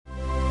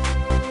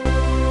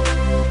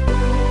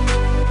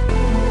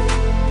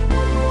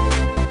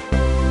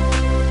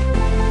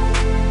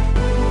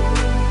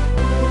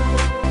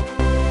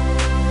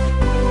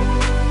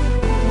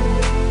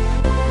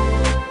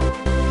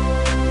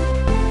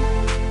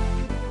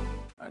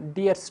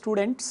Dear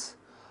students,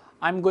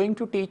 I am going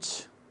to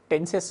teach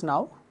tenses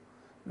now,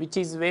 which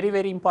is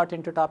very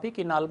important topic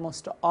in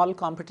almost all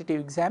competitive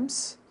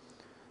exams.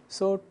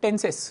 So,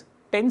 tenses,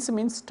 tense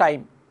means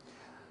time.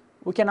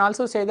 We can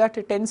also say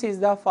that tense is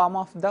the form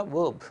of the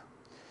verb.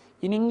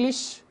 In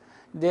English,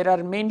 there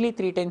are mainly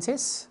three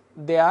tenses.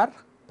 They are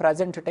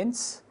present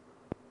tense,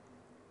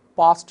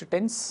 past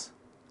tense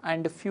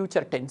and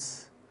future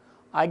tense.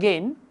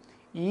 Again,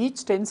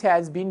 each tense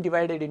has been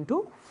divided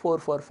into four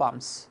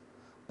forms.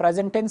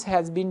 Present tense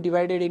has been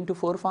divided into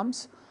 4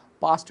 forms,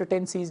 past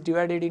tense is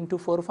divided into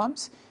 4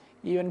 forms,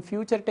 even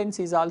future tense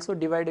is also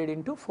divided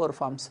into 4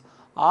 forms.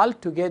 All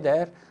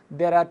together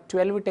there are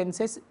 12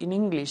 tenses in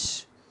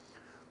English.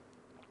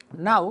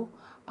 Now,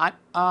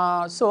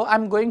 so I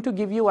am going to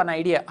give you one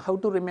idea how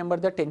to remember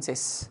the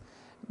tenses.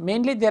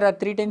 Mainly there are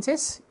 3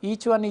 tenses,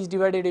 each one is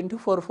divided into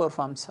 4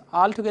 forms.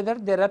 All together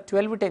there are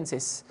 12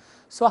 tenses.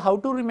 So, how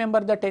to remember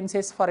the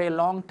tenses for a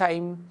long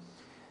time?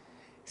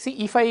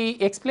 See, if I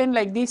explain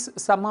like this,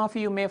 some of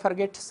you may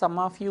forget, some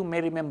of you may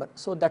remember.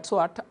 So, that is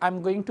what I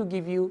am going to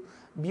give you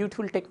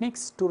beautiful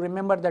techniques to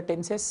remember the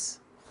tenses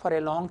for a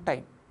long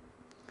time.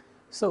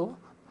 So,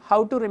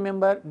 how to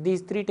remember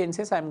these 3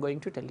 tenses I am going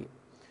to tell you.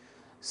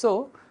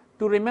 So,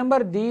 to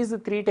remember these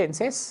 3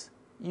 tenses,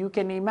 you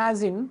can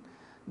imagine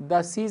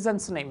the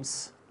seasons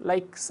names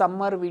like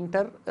summer,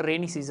 winter,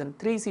 rainy season.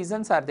 3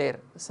 seasons are there: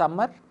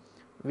 summer,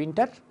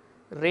 winter,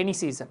 rainy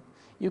season.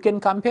 You can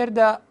compare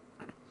the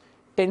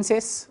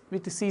tenses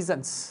with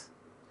seasons.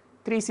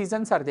 3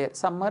 seasons are there: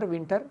 summer,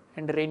 winter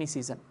and rainy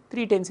season.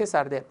 3 tenses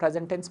are there: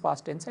 present tense,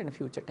 past tense and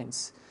future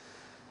tense.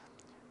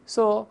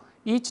 So,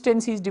 each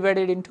tense is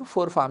divided into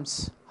 4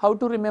 forms. How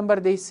to remember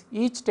this?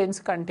 Each tense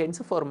contains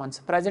 4 months.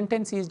 Present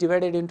tense is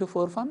divided into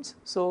 4 forms.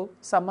 So,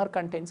 summer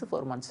contains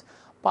 4 months.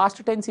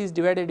 Past tense is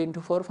divided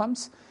into 4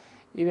 forms.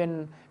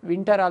 Even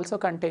winter also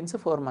contains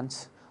 4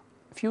 months.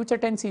 Future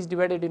tense is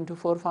divided into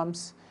 4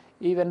 forms.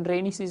 Even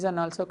rainy season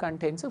also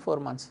contains 4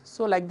 months.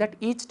 So, like that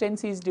each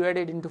tense is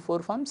divided into 4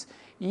 forms,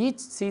 each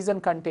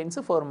season contains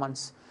 4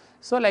 months.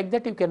 So, like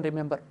that you can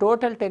remember.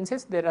 Total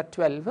tenses there are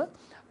 12.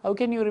 How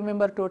can you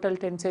remember total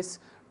tenses?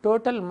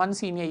 Total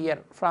months in a year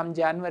from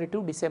January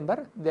to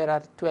December there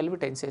are 12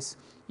 tenses.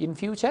 In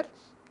future,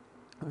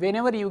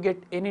 whenever you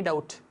get any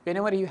doubt,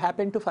 whenever you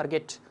happen to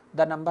forget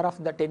the number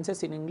of the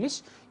tenses in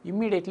English,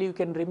 immediately you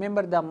can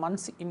remember the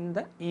months in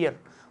the year.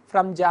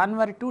 From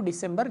January to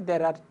December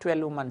there are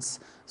 12 months.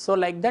 So,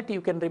 like that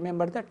you can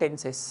remember the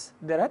tenses.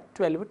 There are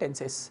 12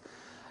 tenses.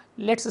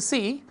 Let us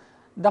see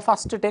the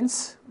first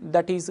tense,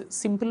 that is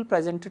simple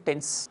present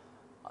tense.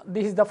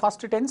 This is the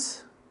first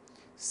tense,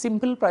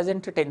 simple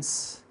present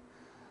tense.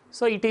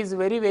 So, it is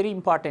very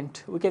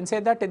important. We can say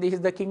that this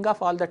is the king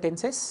of all the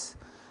tenses.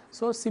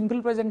 So,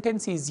 simple present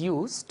tense is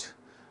used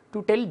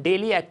to tell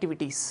daily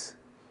activities.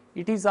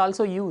 It is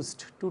also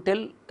used to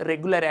tell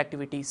regular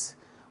activities.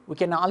 We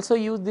can also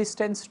use this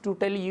tense to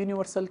tell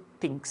universal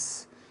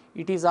things.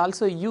 It is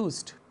also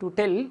used to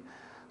tell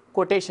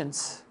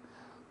quotations.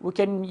 We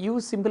can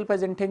use simple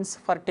present tense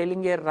for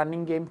telling a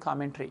running game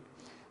commentary.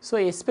 So,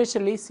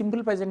 especially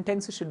simple present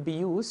tense should be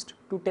used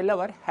to tell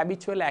our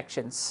habitual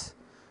actions.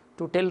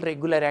 To tell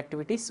regular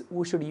activities,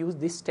 we should use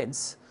this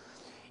tense.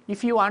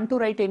 If you want to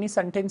write any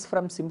sentence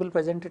from simple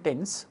present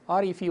tense,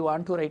 or if you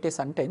want to write a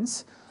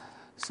sentence,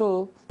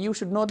 so you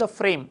should know the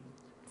frame.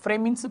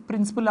 Frame means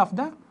principle of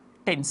the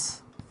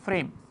tense.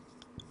 Frame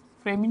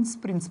means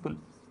principle.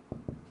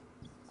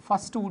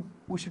 First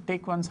we should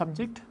take one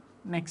subject,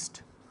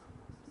 next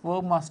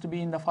verb must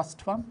be in the first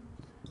form,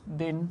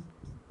 then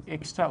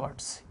extra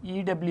words,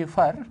 EW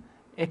for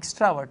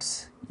extra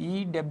words,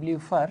 EW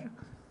for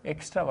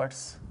extra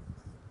words.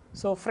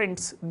 So,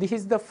 friends, this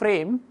is the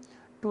frame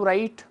to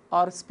write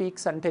or speak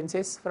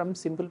sentences from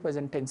simple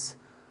present tense.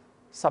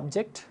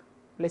 Subject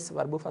plus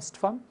verb first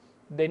form,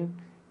 then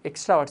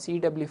extra words,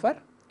 EW for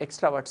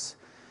extra words.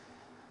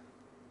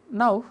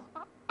 Now,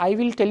 I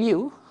will tell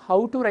you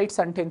how to write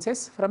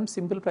sentences from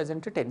simple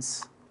present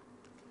tense.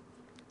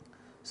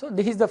 So,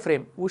 this is the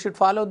frame. We should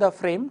follow the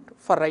frame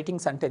for writing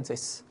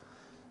sentences.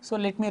 So,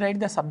 let me write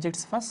the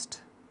subjects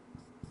first.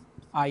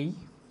 I,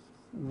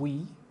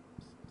 we,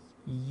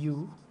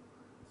 you,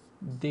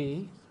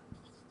 they,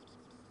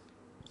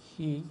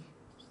 he,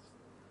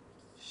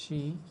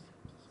 she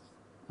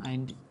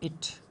and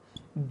it.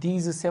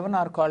 These 7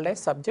 are called as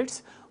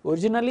subjects.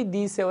 Originally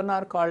these 7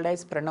 are called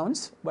as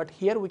pronouns, but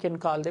here we can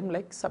call them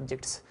like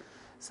subjects.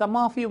 Some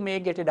of you may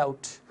get a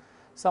doubt.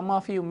 Some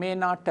of you may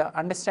not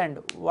understand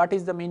what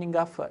is the meaning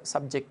of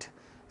subject.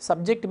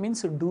 Subject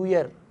means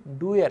doer.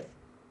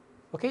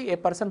 Okay, a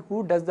person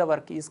who does the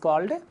work is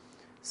called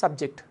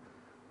subject.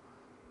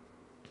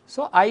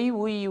 So, I,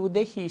 we, you,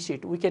 they, he, she,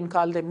 we can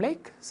call them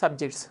like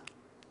subjects.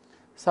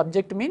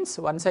 Subject means,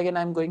 once again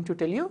I am going to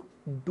tell you,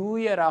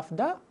 doer of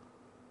the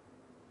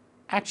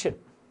action.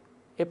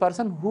 A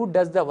person who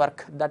does the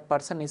work, that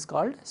person is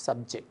called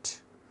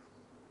subject.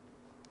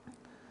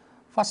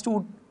 First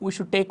we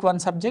should take one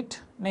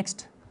subject,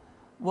 next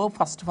verb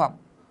first form.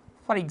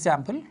 For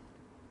example,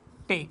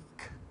 take.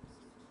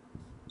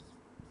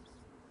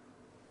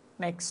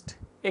 Next,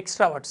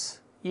 extra words,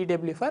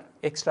 EW for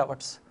extra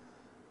words.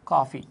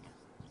 Coffee,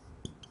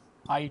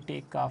 I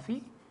take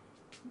coffee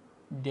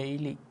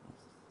daily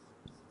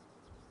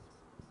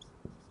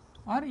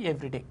or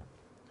every day.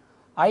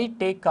 I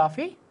take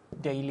coffee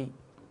daily.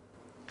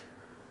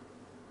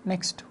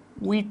 Next,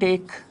 we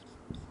take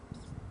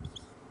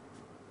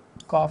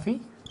coffee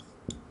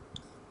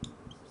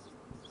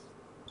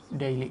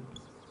daily.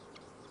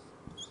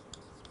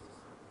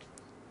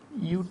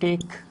 You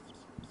take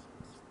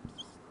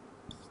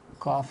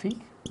coffee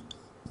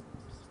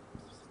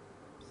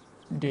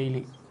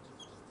daily.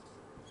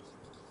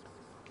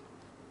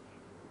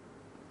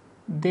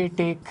 They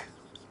take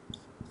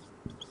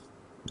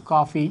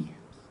coffee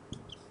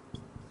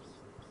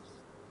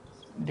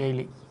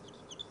daily.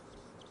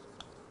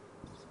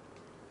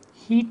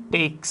 He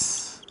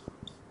takes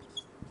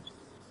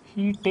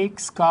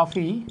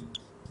coffee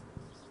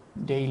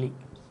daily.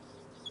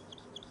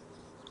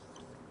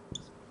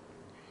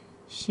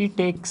 She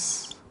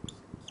takes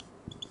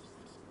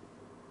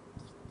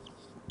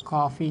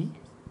coffee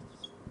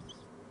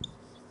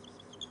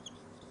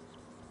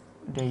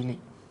daily.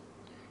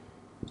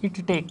 It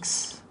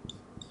takes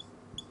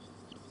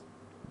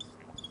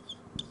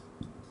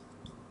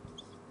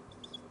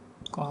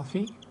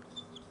coffee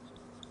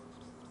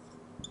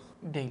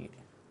daily.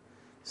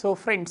 So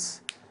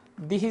friends,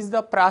 this is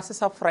the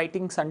process of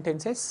writing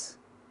sentences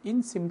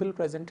in simple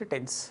present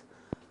tense.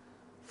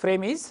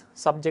 Frame is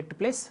subject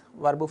plus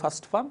verb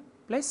first form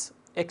plus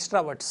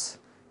extra words.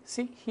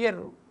 See here,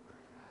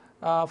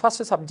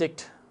 first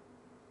subject,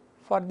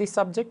 for this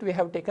subject we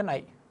have taken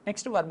I.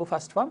 Next verb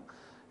first form,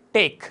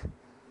 take,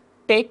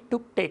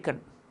 took, taken.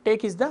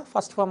 Take is the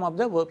first form of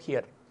the verb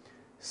here.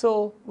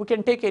 So we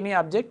can take any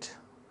object.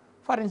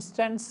 For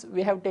instance,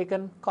 we have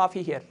taken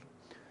coffee here.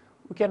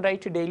 We can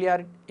write daily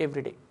or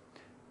every day.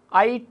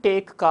 I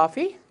take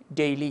coffee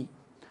daily.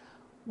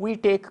 We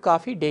take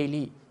coffee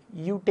daily.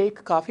 You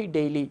take coffee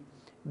daily.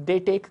 They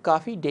take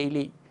coffee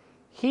daily.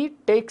 He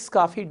takes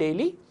coffee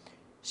daily.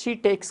 She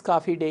takes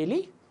coffee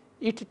daily.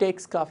 It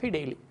takes coffee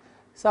daily.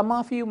 Some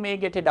of you may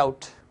get a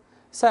doubt.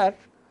 Sir,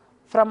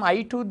 from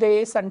I to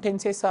they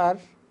sentences are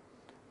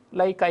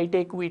like I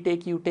take, we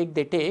take, you take,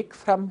 they take.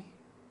 From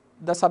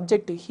the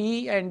subject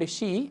he and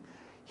she,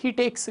 he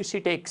takes,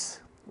 she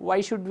takes.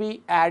 Why should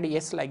we add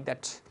yes like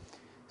that?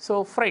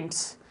 So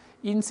friends,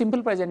 in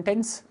simple present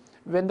tense,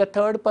 when the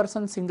third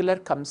person singular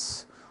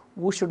comes,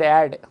 we should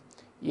add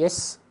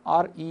yes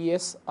or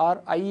es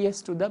or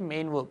is to the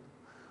main verb.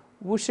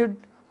 We should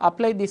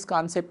apply this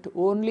concept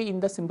only in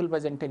the simple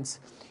present tense.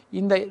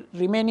 In the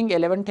remaining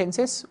 11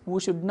 tenses, we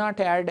should not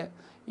add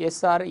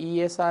yes or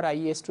es or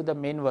is to the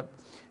main verb.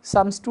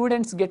 Some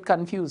students get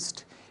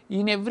confused.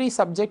 In every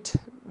subject,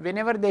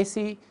 whenever they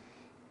see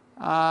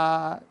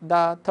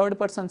the third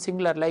person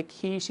singular like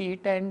he, she,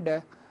 it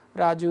and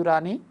Raju,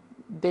 Rani,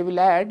 they will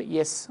add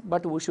yes,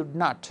 but we should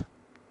not.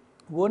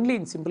 Only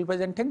in simple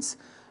present tense,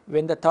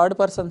 when the third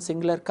person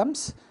singular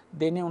comes,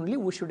 then only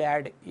we should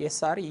add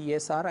yes or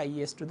es or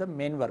is to the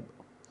main verb.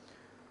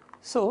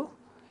 So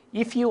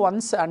if you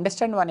once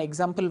understand one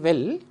example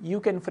well, you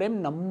can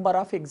frame number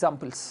of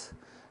examples.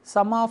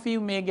 Some of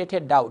you may get a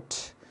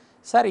doubt.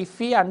 Sir, if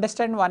we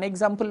understand one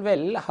example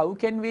well, how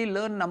can we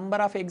learn number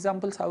of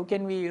examples? How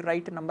can we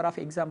write number of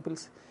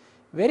examples?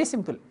 Very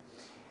simple.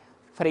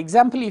 For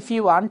example, if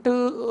you want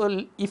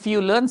to, if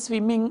you learn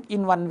swimming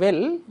in one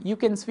well, you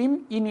can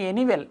swim in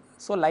any well.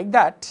 So like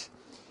that,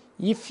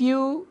 if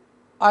you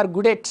are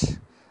good at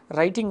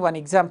writing one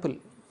example,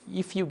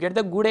 if you get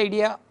the good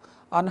idea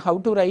on how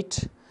to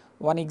write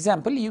one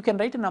example, you can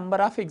write a number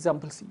of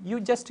examples. You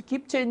just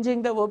keep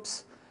changing the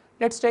verbs.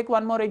 Let's take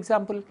one more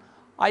example.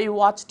 I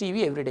watch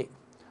TV every day.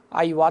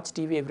 I watch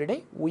TV every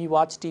day. We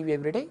watch TV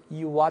every day.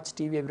 You watch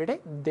TV every day.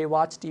 They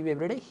watch TV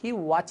every day. He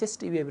watches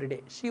TV every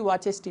day. She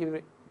watches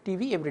TV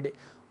every day.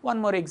 One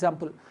more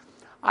example.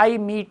 I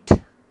meet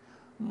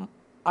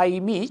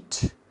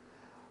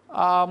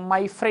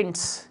my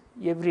friends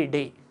every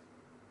day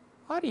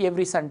or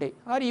every Sunday,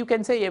 or you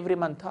can say every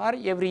month or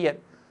every year.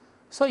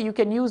 So you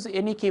can use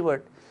any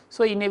keyword.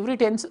 So in every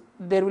tense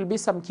there will be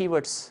some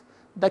keywords.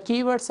 The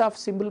keywords of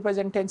simple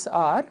present tense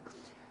are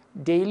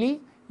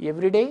daily,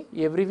 every day,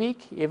 every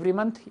week, every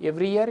month,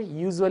 every year,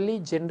 usually,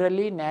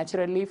 generally,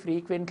 naturally,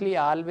 frequently,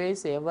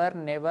 always, ever,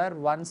 never,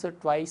 once,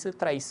 twice,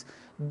 thrice.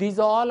 These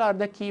all are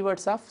the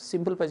keywords of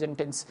simple present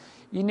tense.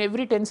 In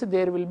every tense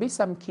there will be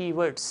some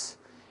keywords.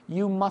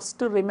 You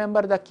must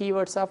remember the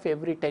keywords of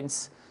every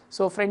tense.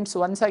 So friends,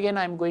 once again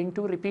I am going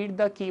to repeat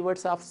the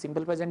keywords of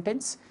simple present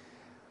tense.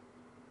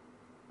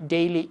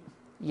 Daily,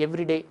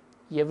 every day,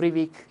 every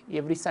week,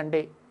 every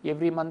Sunday,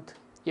 every month,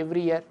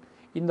 every year,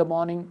 in the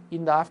morning,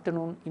 in the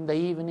afternoon, in the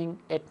evening,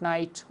 at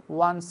night,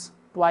 once,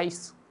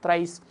 twice,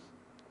 thrice,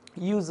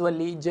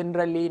 usually,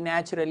 generally,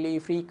 naturally,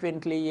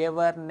 frequently,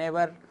 ever,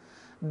 never.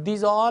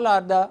 These all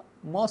are the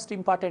most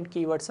important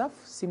keywords of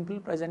simple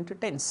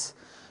present tense.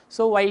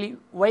 So while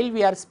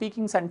we are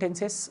speaking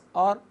sentences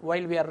or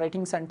while we are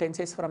writing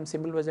sentences from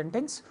simple present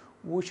tense,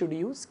 we should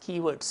use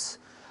keywords.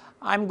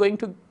 I am going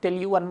to tell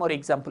you one more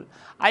example.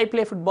 I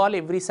play football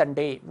every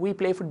Sunday, we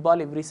play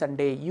football every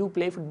Sunday, you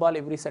play football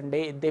every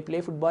Sunday, they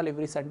play football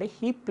every Sunday,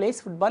 he plays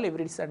football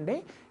every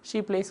Sunday,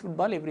 she plays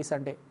football every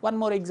Sunday. One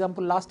more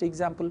example, last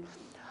example.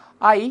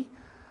 I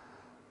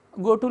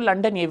go to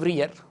London every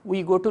year,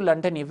 we go to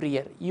London every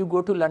year, you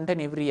go to London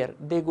every year,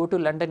 they go to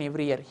London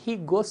every year, he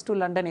goes to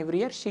London every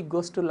year, she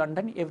goes to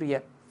London every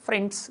year.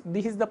 Friends,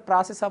 this is the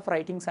process of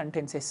writing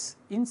sentences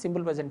in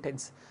simple present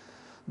tense.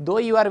 Though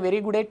you are very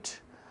good at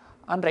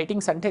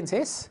writing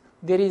sentences,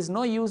 there is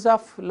no use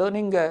of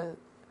learning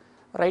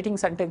writing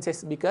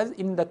sentences, because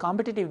in the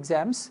competitive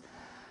exams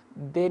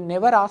they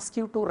never ask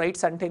you to write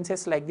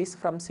sentences like this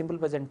from simple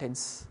present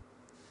tense.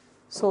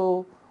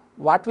 So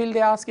what will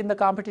they ask in the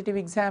competitive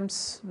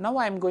exams? Now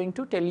I am going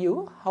to tell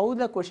you how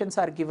the questions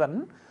are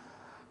given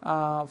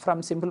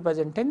from simple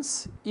present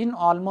tense in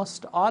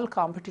almost all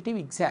competitive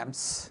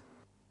exams.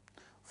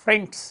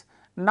 Friends,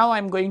 now I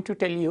am going to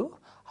tell you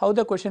how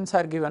the questions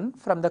are given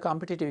from the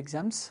competitive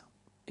exams,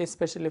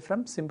 especially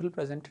from simple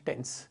present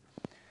tense.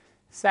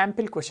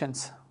 Sample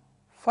questions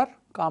for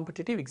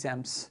competitive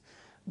exams.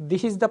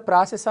 This is the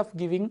process of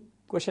giving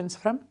questions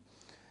from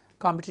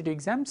competitive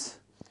exams.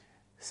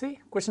 See,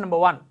 question number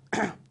 1.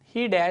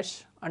 He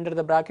dash, under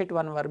the bracket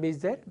one verb is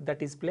there,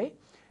 that is play.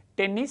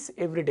 Tennis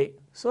every day.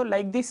 So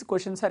like these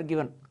questions are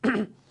given.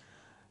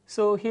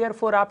 So here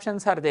 4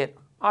 options are there.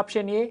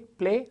 Option A,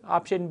 play.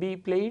 Option B,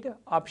 played.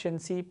 Option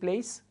C,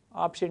 plays.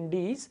 Option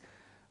D is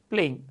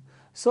playing.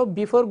 So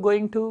before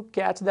going to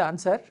catch the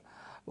answer,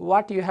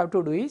 what you have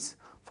to do is,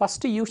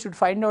 first you should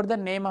find out the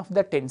name of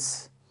the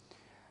tense.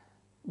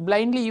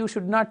 Blindly you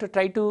should not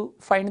try to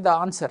find the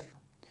answer.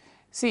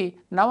 See,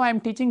 now I am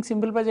teaching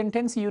simple present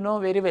tense, you know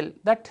very well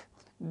that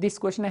this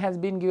question has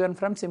been given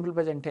from simple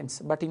present tense,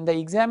 but in the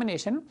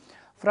examination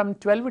from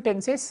 12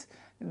 tenses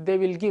they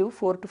will give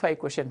 4 to 5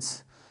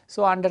 questions.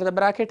 So under the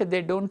bracket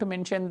they do not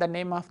mention the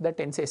name of the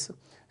tenses.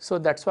 So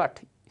that is what.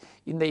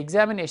 In the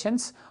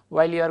examinations,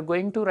 while you are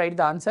going to write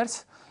the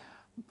answers,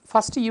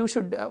 first you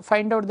should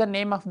find out the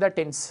name of the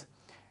tense.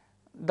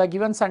 The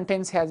given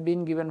sentence has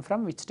been given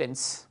from which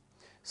tense.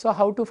 So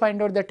how to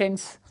find out the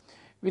tense?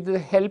 With the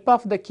help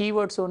of the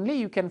keywords only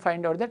you can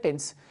find out the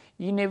tense.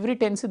 In every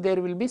tense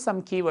there will be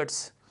some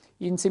keywords.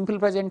 In simple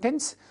present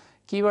tense,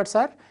 keywords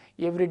are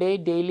every day,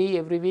 daily,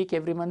 every week,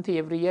 every month,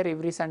 every year,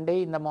 every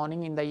Sunday, in the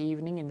morning, in the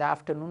evening, in the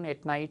afternoon,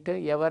 at night,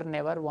 ever,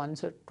 never,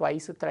 once,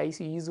 twice,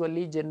 thrice,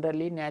 usually,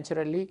 generally,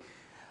 naturally.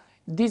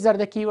 These are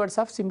the keywords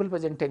of simple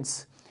present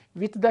tense.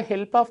 With the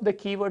help of the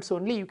keywords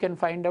only you can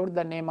find out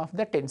the name of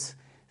the tense.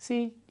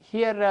 See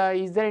here,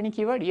 is there any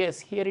keyword? Yes,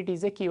 here it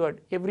is a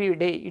keyword, every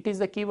day. It is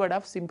the keyword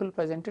of simple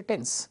present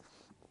tense.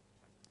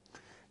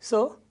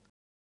 So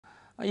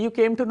you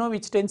came to know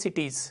which tense it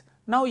is.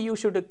 Now you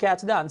should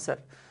catch the answer.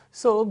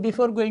 So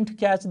before going to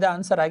catch the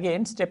answer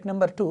again, step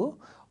number 2,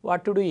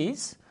 what to do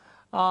is,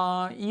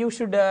 you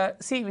should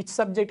see which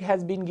subject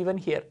has been given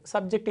here.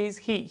 Subject is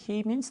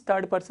he means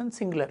third person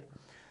singular.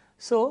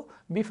 So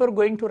before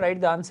going to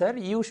write the answer,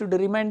 you should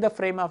remind the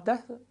frame of the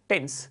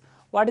tense.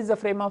 What is the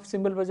frame of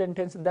simple present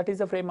tense? That is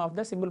the frame of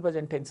the simple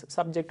present tense.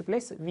 Subject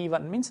plus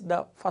V1 means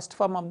the first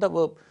form of the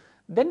verb.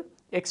 Then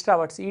extra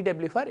words,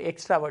 EW for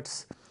extra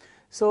words.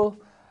 So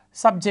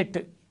subject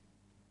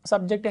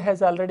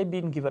has already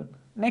been given.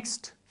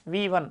 Next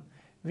V1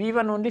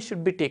 only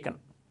should be taken.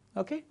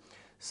 Okay.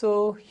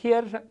 So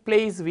here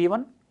play is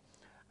V1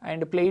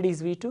 and played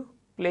is V2,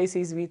 plays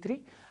is V3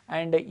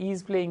 and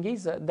is playing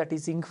is that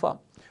is ing form.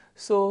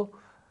 So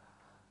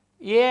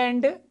A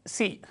and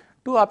C,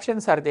 2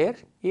 options are there.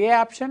 A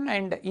option,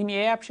 and in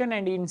A option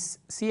and in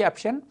C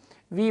option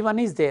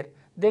V1 is there.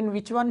 Then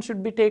which one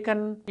should be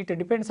taken? It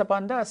depends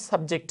upon the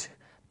subject.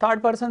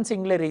 Third person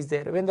singular is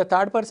there. When the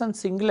third person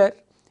singular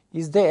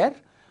is there,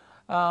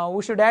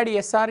 we should add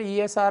SR,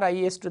 ESR,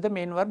 IS to the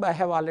main verb. I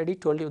have already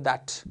told you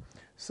that.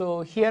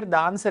 So here the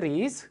answer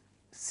is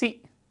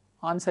C.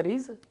 Answer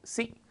is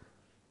C.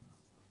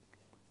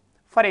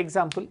 For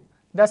example,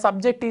 the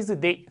subject is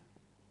they.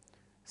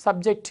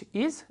 Subject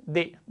is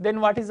they. Then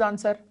what is the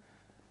answer?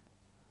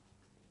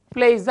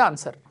 Play is the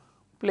answer.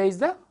 Play is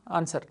the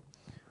answer.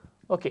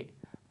 Okay.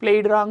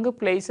 Played wrong,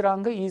 plays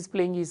wrong, is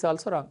playing is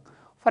also wrong.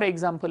 For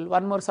example,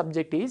 one more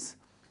subject is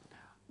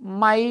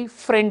my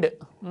friend.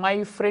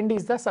 My friend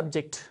is the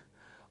subject.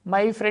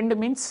 My friend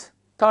means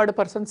third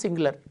person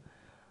singular.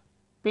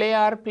 Play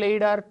are,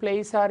 played are,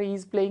 plays are,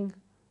 is playing.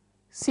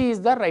 C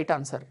is the right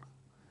answer.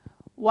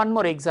 One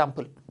more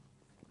example.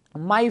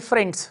 My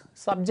friends.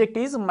 Subject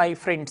is my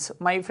friends.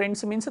 My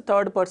friends means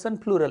third person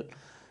plural.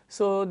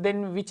 So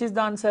then which is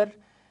the answer?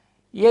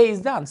 A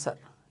is the answer.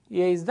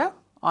 A is the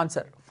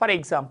answer. For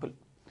example,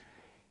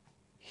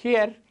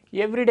 here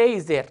every day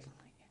is there.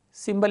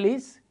 Symbol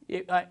is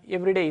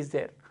every day is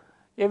there.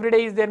 Every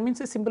day is there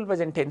means a simple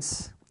present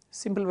tense.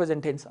 Simple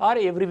present tense, or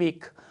every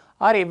week,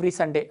 or every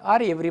Sunday,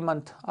 or every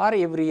month, or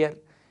every year,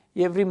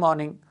 every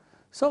morning.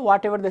 So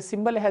whatever the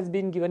symbol has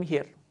been given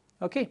here.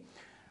 Okay.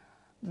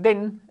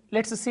 Then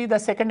let us see the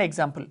second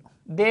example.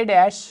 They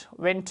dash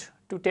went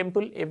to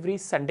temple every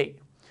Sunday.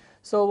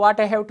 So what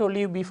I have told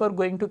you before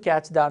going to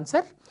catch the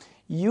answer,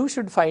 you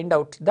should find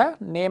out the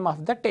name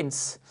of the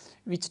tense,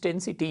 which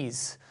tense it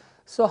is.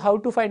 So, how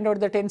to find out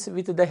the tense?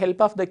 With the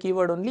help of the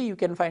keyword only you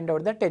can find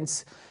out the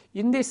tense.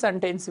 In this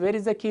sentence, where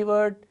is the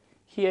keyword?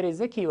 Here is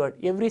the keyword.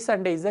 Every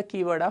Sunday is the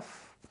keyword of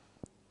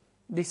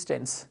this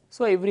tense.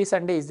 So, every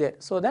Sunday is there,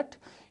 so that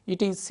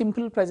it is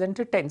simple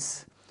present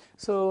tense.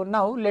 So,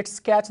 now let us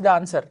catch the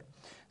answer.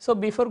 So,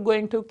 before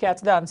going to catch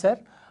the answer,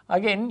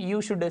 again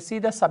you should see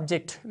the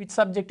subject. Which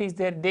subject is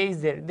there? They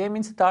is there. They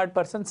means third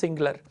person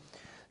singular.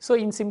 So,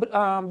 in simple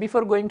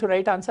before going to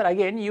write answer,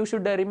 again you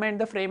should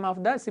remind the frame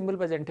of the simple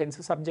present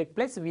tense, subject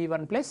plus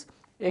V1 plus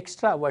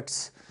extra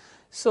words.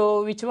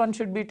 So, which one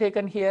should be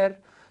taken here?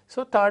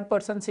 So, third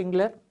person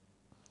singular.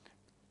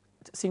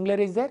 Singular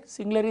is there,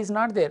 singular is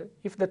not there.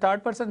 If the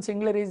third person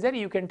singular is there,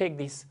 you can take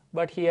this,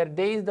 but here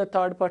they is the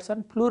third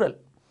person plural.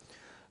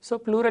 So,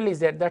 plural is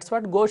there, that is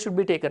what go should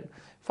be taken.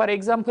 For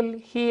example,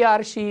 he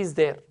or she is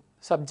there,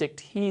 subject,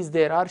 he is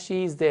there or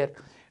she is there.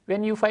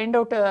 When you find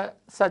out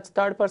such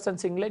third person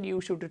singular, you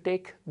should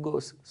take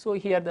goes. So,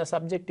 here the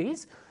subject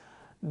is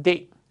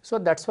they. So,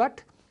 that is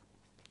what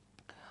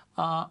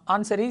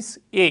answer is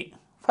A.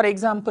 For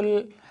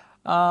example,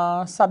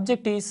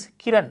 subject is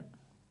Kiran.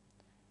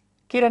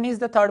 Kiran is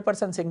the third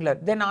person singular,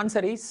 then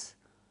answer is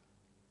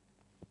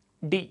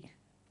D,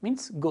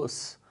 means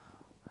goes.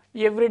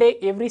 Every day,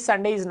 every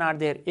Sunday is not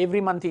there,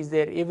 every month is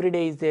there, every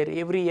day is there,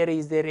 every year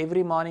is there,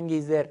 every morning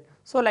is there.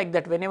 So, like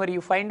that, whenever you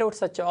find out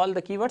such all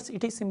the keywords,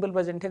 it is simple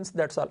present tense,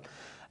 that is all.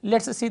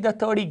 Let us see the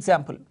third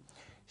example.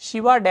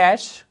 Shiva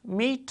dash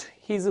meet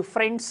his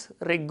friends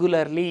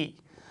regularly.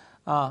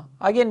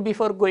 Again,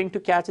 before going to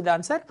catch the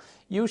answer,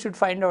 you should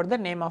find out the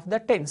name of the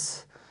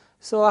tense.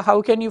 So,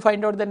 how can you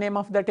find out the name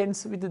of the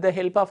tense? With the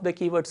help of the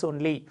keywords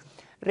only.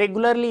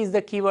 Regularly is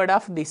the keyword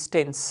of this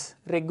tense,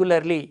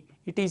 regularly.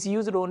 It is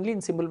used only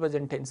in simple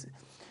present tense.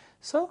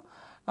 So,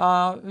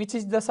 which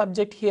is the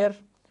subject here?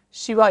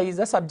 Shiva is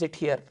the subject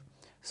here.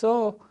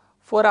 So,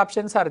 4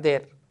 options are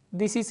there.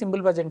 This is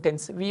simple present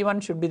tense,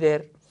 V1 should be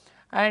there,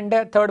 and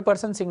third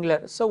person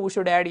singular. So, we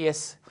should add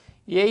yes.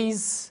 A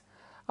is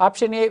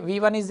option A,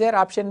 V1 is there,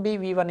 option B,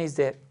 V1 is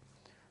there.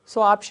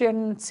 So,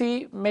 option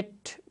C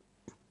met,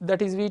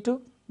 that is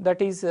V2,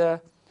 that is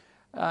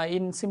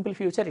in simple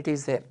future it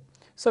is there.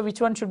 So, which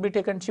one should be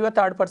taken? Shiva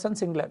third person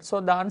singular. So,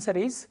 the answer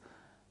is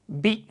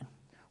B.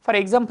 For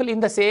example, in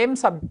the same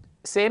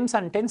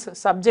sentence,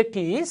 subject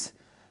is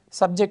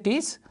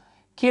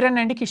Kiran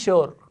and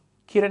Kishore.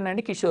 Kiran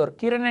and Kishore.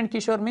 Kiran and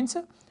Kishore means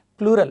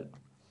plural.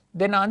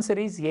 Then answer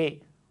is A.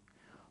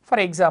 For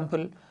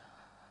example,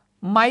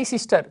 my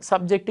sister,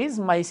 subject is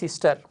my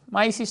sister.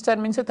 My sister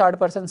means a third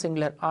person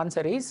singular.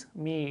 Answer is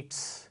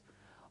meets.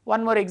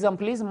 One more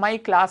example is my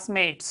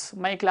classmates.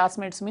 My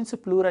classmates means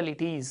plural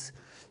it is.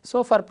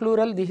 So, for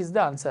plural this is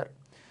the answer.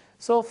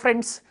 So,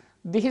 friends,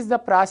 this is the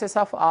process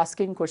of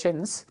asking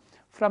questions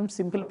from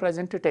simple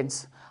present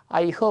tense.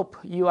 I hope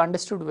you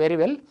understood very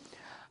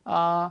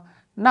well.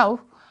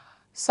 Now,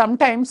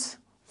 sometimes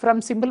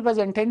from simple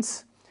present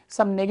tense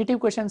some negative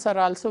questions are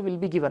also will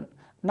be given.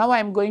 Now, I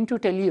am going to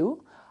tell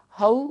you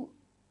how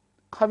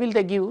will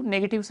they give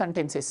negative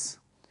sentences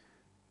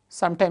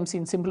sometimes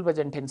in simple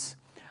present tense.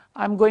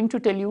 I am going to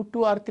tell you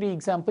 2 or 3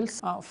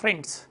 examples.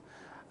 Friends,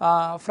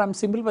 from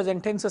simple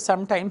present tense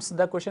sometimes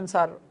the questions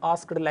are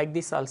asked like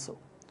this also.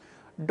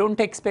 Do not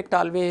expect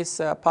always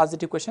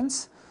positive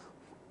questions.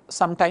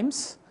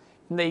 Sometimes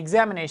in the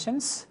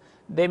examinations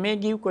they may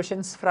give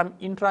questions from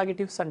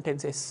interrogative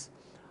sentences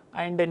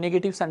and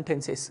negative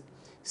sentences.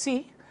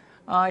 See,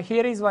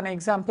 here is one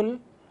example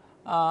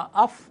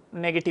of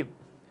negative.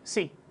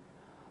 See,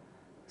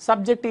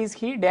 subject is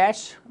he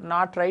dash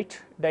not write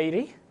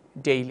diary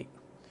daily.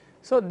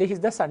 So, this is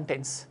the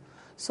sentence.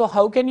 So,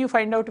 how can you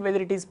find out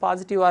whether it is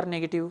positive or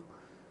negative?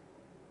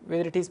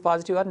 Whether it is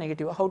positive or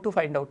negative, how to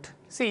find out?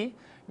 See,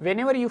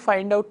 whenever you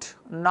find out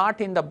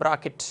not in the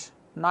bracket,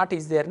 not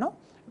is there, no?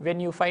 When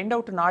you find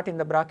out not in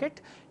the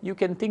bracket, you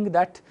can think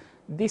that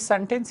this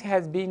sentence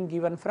has been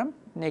given from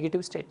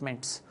negative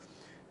statements.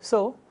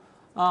 So,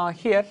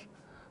 here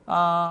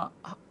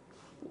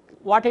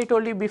what I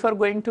told you before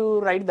going to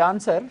write the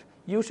answer,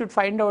 you should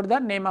find out the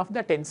name of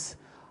the tense.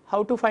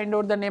 How to find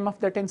out the name of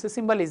the tense?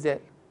 Symbol is there.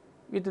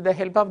 With the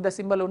help of the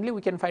symbol only we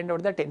can find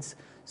out the tense.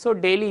 So,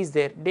 daily is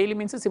there. Daily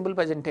means a simple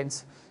present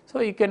tense. So,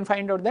 you can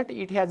find out that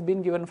it has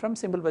been given from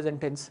simple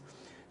present tense.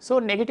 So,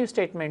 negative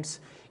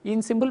statements.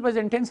 In simple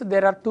present tense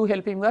there are 2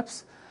 helping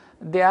verbs.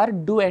 They are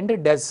do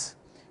and does.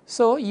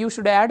 So, you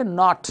should add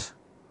not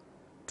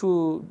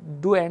to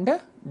do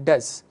and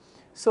does.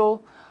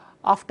 So,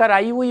 after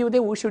IOU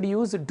we should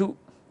use do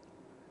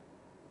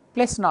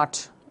plus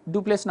not.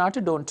 Do plus not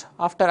don't.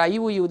 After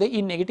IOU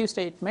in negative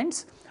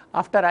statements,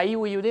 after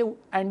IOU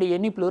and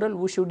any plural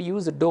we should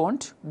use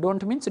don't.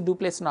 Don't means do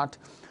plus not.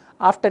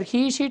 After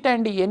he, she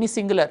and any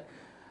singular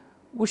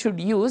we should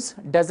use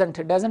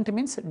doesn't. Doesn't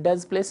means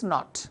does plus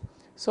not.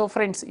 So,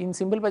 friends, in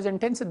simple present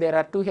tense there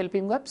are 2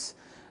 helping verbs.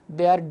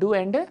 They are do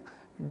and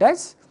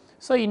does.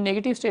 So, in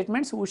negative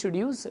statements we should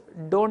use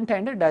don't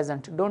and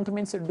doesn't. Don't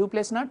means do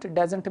plus not,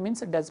 doesn't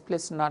means does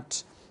plus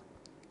not.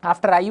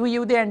 After I,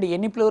 you, they and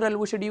any plural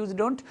we should use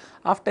don't.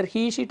 After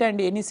he, she and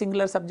any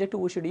singular subject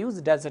we should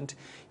use doesn't.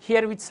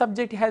 Here which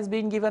subject has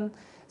been given?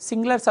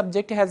 Singular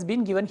subject has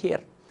been given here.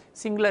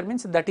 Singular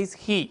means that is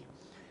he.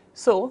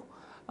 So,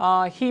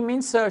 he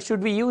means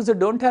should we use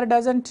don't or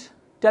doesn't?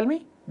 Tell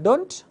me,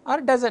 don't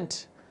or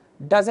doesn't?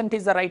 Doesn't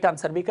is the right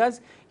answer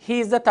because he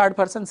is the third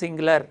person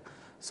singular.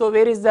 So,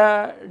 where is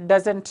the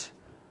doesn't?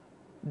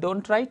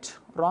 Don't write,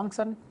 wrong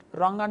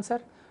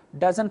answer.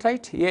 Doesn't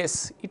write,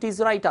 yes, it is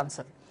right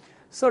answer.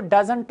 So,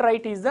 doesn't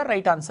write is the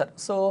right answer.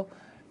 So,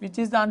 which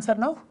is the answer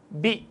now?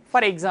 B.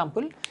 For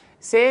example,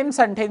 same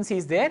sentence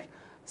is there,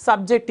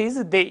 subject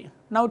is they.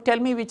 Now, tell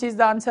me which is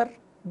the answer,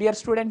 dear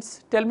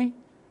students, tell me.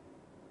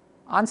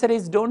 Answer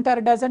is don't or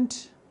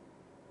doesn't.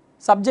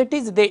 Subject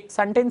is they,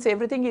 sentence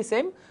everything is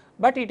same,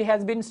 but it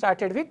has been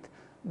started with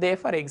they.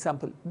 For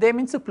example, they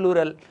means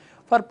plural.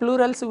 For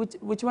plurals,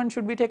 which one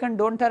should be taken,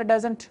 don't or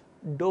doesn't?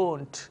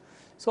 Don't.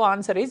 So,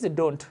 answer is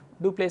don't.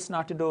 Do place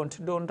not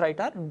don't write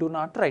or do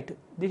not write.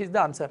 This is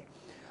the answer.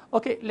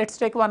 Okay, let us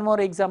take one more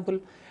example.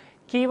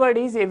 Keyword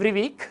is every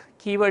week.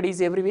 Keyword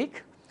is every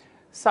week.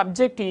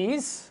 Subject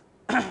is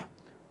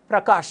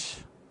Prakash.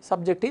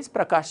 Subject is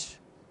Prakash.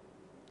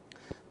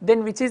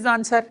 Then which is the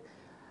answer?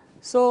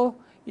 So,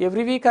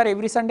 every week or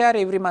every Sunday or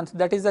every month,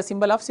 that is the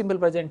symbol of simple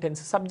present tense.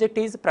 Subject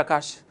is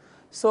Prakash.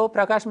 So,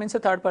 Prakash means a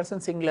third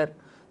person singular.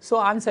 So,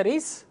 answer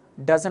is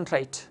doesn't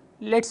write.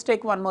 Let us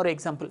take one more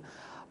example.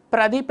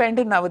 Pradeep and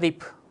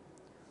Navdeep.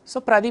 So,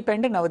 Pradeep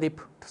and Navdeep,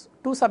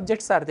 two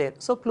subjects are there.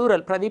 So,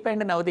 plural Pradeep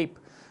and Navdeep.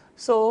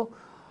 So,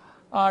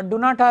 do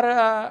not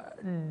or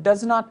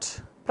does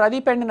not,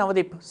 Pradeep and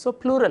Navdeep. So,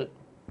 plural.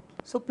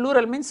 So,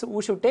 plural means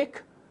we should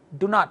take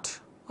do not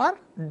or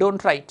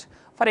don't write.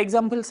 For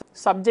example,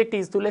 subject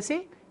is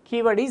Tulasi,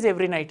 keyword is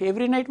every night.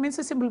 Every night means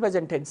a simple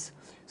present tense.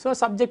 So,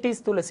 subject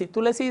is Tulasi.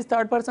 Tulasi is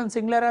third person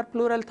singular or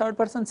plural, third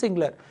person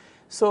singular.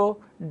 So,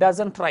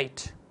 doesn't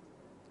write.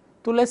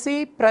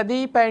 Tulasi,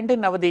 Pradeep and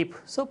Navdeep.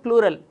 So,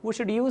 plural we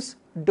should use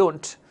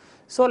don't.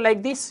 So,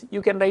 like this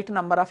you can write a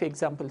number of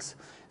examples.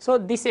 So,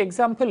 this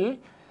example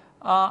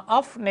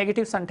of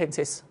negative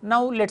sentences.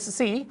 Now, let us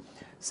see,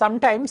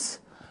 sometimes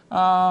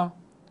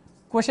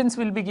questions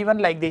will be given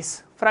like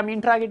this from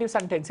interrogative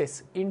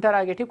sentences,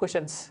 interrogative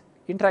questions,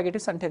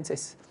 interrogative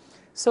sentences.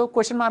 So,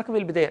 question mark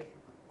will be there,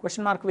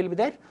 question mark will be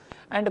there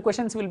and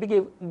questions will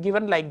be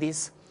given like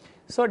this.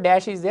 So,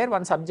 dash is there,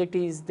 one subject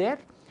is there,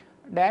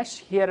 dash,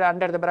 here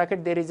under the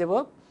bracket there is a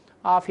verb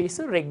of is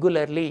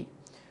regularly.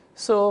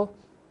 So,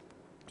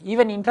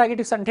 even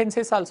interrogative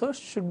sentences also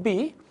should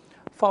be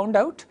found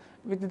out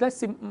with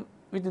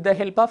the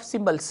help of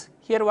symbols.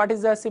 Here what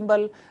is the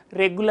symbol?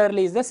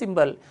 Regularly is the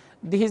symbol.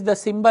 This is the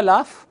symbol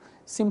of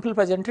simple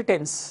present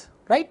tense,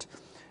 right.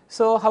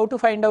 So, how to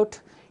find out?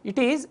 It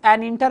is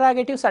an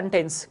interrogative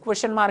sentence,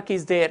 question mark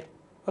is there,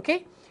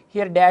 okay.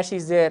 Here dash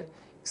is there.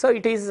 So,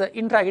 it is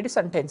interrogative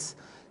sentence.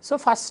 So,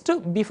 first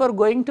before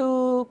going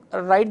to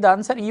write the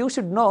answer, you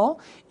should know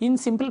in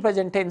simple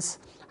present tense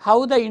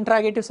how the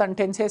interrogative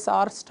sentences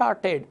are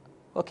started,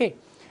 okay.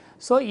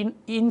 So,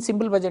 in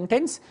simple present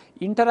tense,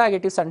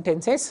 interrogative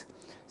sentences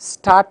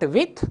start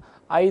with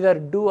either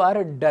do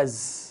or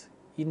does.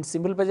 In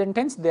simple present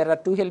tense there are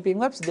two helping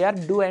verbs, they are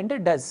do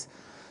and does.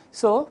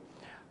 So,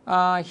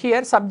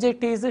 here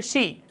subject is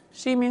she,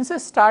 she means a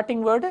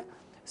starting word,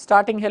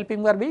 starting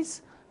helping verb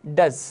is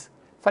does.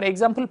 For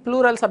example,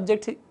 plural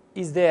subject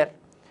is there,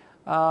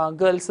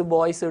 girls,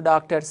 boys,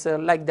 doctors,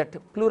 like that,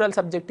 plural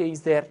subject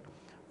is there,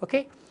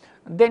 okay.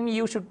 Then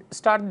you should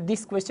start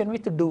this question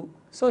with do.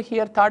 So,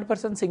 here third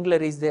person singular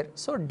is there,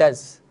 so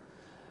does.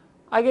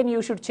 Again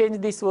you should change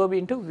this verb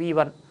into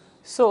V1.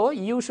 So,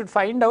 you should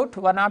find out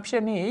one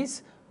option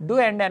is do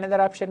and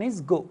another option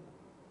is go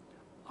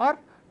or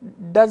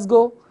does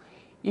go.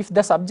 If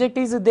the subject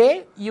is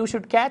they, you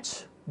should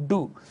catch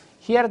do.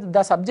 Here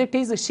the subject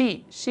is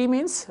she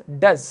means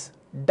does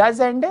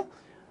and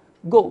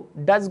go,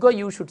 does go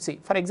you should see.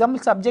 For example,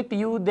 subject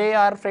you, they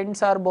are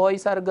friends or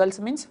boys or girls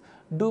means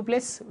do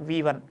plus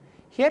V1.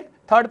 Here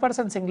third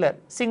person singular,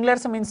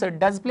 singulars means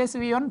does plus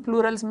V1,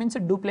 plurals means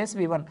do plus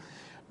V1.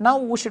 Now,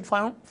 we should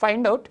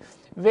find out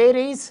where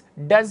is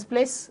does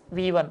plus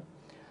V1.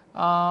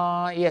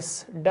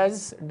 Yes,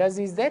 does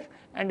is there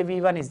and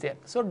V1 is there.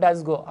 So,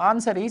 does go,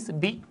 answer is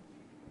B,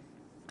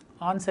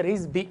 answer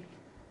is B.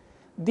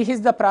 This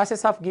is the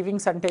process of giving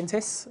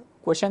sentences,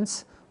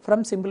 questions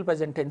from simple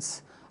present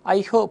tense. I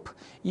hope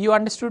you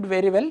understood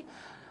very well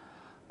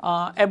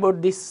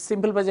about this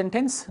simple present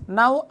tense.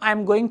 Now, I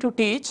am going to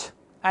teach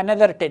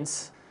another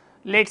tense.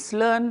 Let us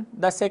learn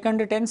the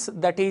second tense,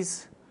 that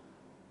is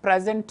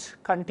present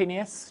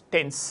continuous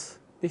tense.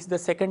 This is the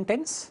second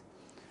tense.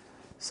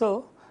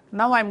 So,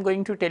 now I am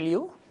going to tell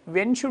you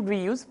when should we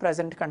use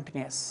present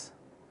continuous.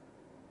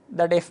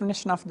 The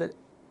definition of the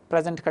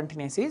present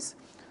continuous is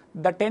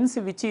the tense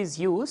which is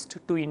used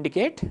to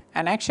indicate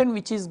an action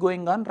which is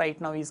going on right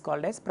now is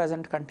called as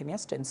present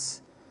continuous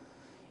tense.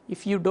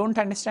 If you do not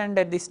understand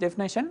this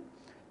definition,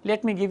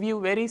 let me give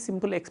you very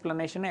simple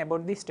explanation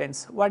about this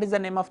tense. What is the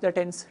name of the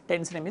tense?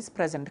 Tense name is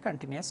present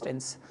continuous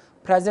tense.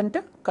 Present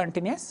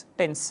continuous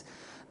tense.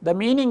 The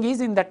meaning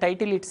is in the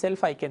title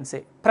itself I can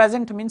say.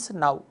 Present means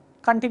now,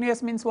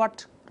 continuous means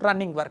what?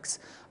 Running works.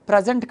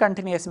 Present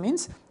continuous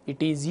means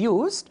it is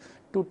used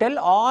to tell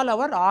all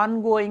our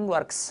ongoing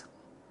works.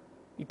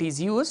 It is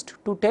used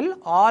to tell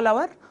all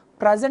our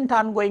present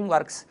ongoing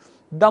works.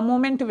 The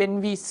moment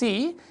when we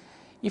see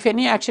if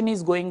any action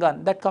is going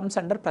on, that comes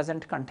under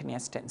present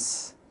continuous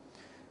tense.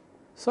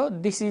 So,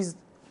 this is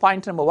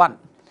point number 1.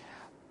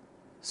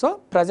 So,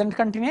 present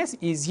continuous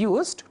is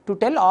used to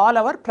tell all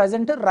our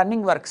present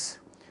running works.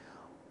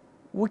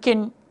 We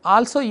can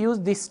also use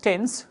this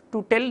tense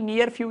to tell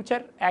near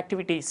future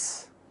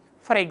activities.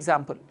 For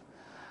example,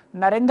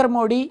 Narendra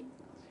Modi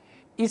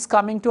is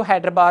coming to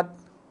Hyderabad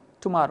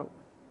tomorrow.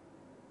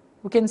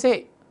 We can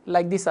say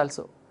like this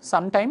also.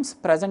 Sometimes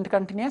present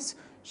continuous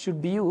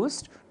should be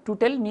used to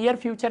tell near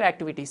future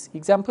activities.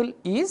 Example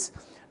is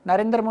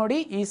Narendra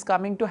Modi is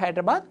coming to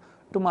Hyderabad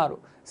tomorrow.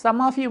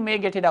 Some of you may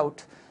get it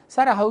out.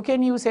 Sir, how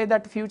can you say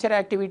that future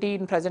activity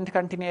in present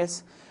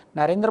continuous?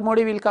 Narendra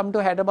Modi will come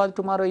to Hyderabad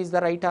tomorrow is the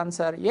right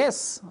answer.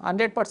 Yes,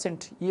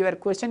 100%. Your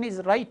question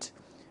is right.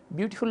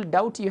 Beautiful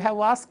doubt you have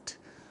asked.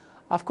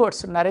 Of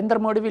course, Narendra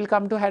Modi will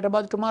come to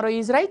Hyderabad tomorrow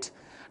is right.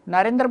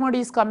 Narendra Modi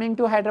is coming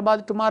to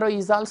Hyderabad tomorrow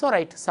is also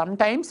right.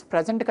 Sometimes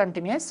present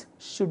continuous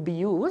should be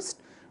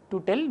used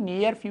to tell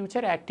near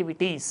future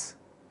activities.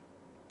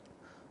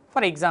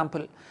 For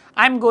example,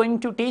 I am going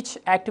to teach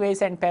active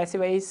voice and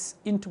passive voice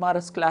in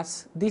tomorrow's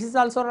class. This is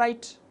also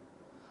right.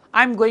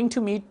 I am going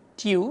to meet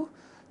you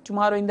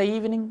tomorrow in the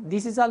evening.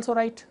 This is also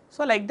right.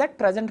 So, like that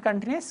present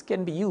continuous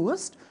can be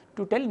used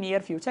to tell near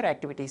future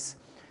activities.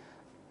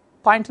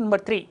 Point number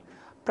 3,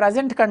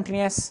 present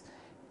continuous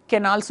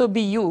can also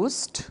be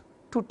used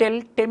to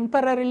tell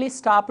temporarily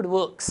stopped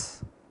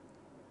works.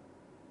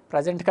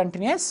 Present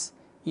continuous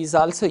is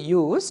also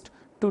used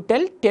to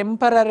tell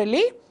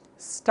temporarily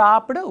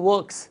stopped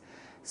works.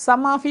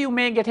 Some of you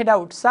may get it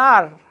out,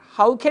 sir,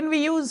 how can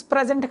we use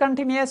present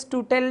continuous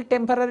to tell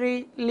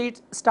temporarily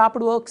stopped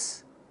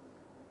works?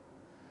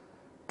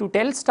 To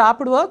tell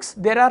stopped works,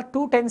 there are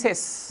 2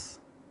 tenses.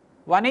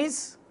 One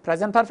is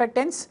present perfect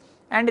tense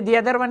and the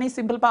other one is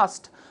simple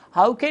past.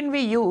 How can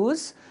we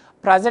use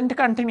present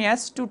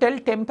continuous to tell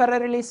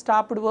temporarily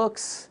stopped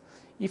works?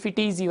 If it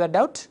is your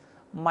doubt,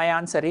 my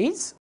answer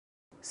is,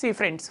 see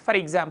friends, for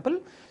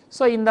example,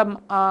 so in the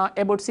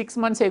about 6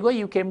 months ago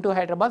you came to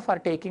Hyderabad for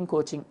taking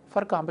coaching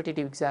for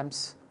competitive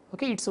exams.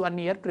 Okay, it's 1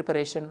 year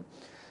preparation.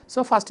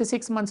 So, first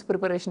 6 months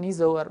preparation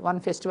is over, one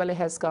festival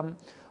has come.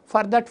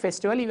 For that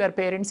festival your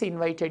parents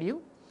invited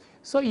you.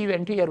 So, you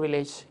went to your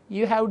village.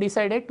 You have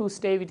decided to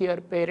stay with your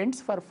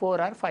parents for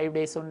 4 or 5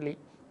 days only.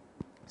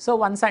 So,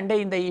 one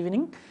Sunday in the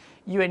evening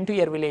you went to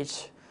your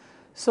village.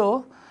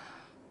 So,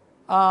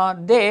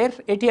 there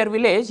at your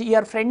village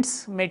your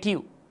friends met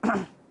you.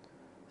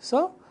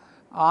 So,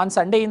 on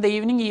Sunday in the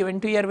evening you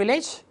went to your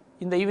village,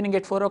 in the evening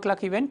at 4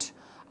 o'clock you went.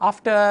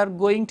 After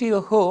going to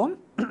your home,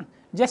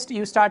 just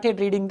you started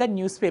reading the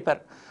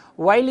newspaper.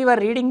 While you were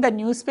reading the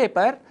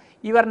newspaper,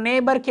 your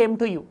neighbor came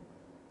to you.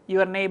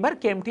 Your neighbor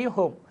came to your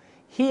home.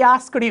 He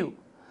asked you,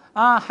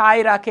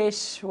 hi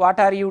Rakesh, what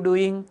are you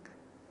doing?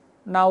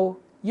 Now,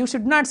 you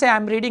should not say I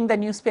am reading the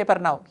newspaper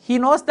now. He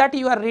knows that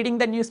you are reading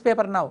the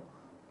newspaper now.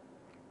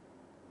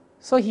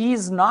 So, he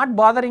is not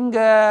bothering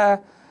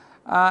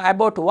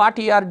about what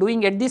you are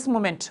doing at this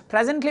moment,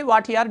 presently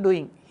what you are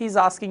doing, he is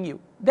asking you.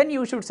 Then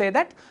you should say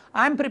that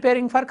I am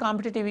preparing for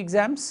competitive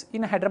exams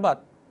in Hyderabad.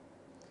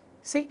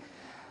 See,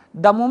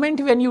 the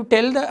moment when you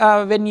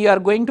tell when you are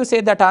going to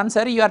say that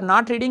answer, you are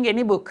not reading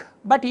any book,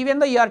 but even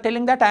though you are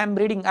telling that I am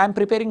reading, I am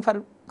preparing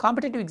for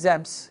competitive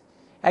exams,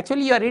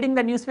 actually you are reading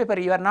the newspaper,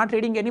 you are not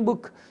reading any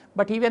book,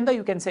 but even though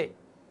you can say.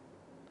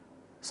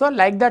 So,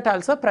 like that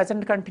also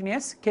present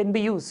continuous can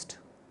be used.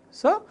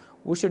 So,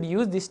 we should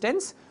use this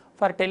tense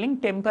for telling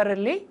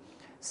temporarily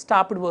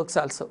stopped works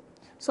also.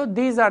 So,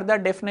 these are the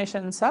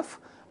definitions of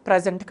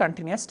present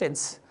continuous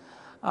tense.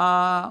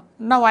 Now,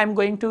 I am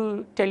going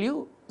to tell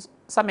you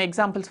some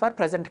examples for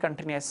present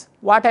continuous.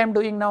 What I am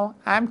doing now?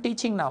 I am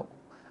teaching now.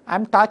 I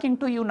am talking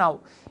to you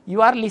now.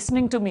 You are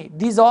listening to me.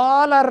 These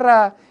all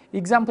are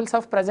examples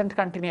of present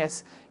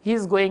continuous. He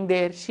is going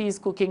there, she is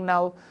cooking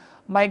now.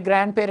 My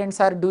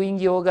grandparents are doing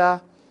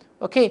yoga.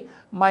 Okay,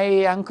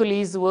 my uncle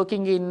is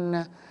working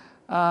in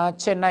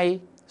Chennai.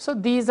 So,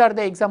 these are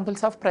the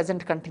examples of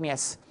present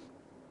continuous.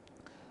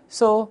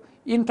 So,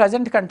 in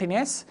present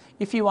continuous,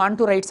 if you want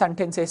to write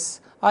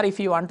sentences or if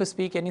you want to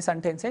speak any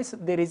sentences,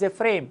 there is a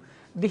frame.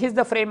 This is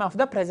the frame of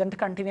the present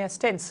continuous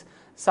tense.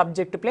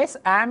 Subject plus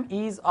am,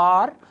 is,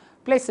 are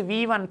plus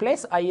V1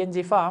 plus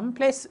ing form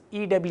plus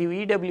EW.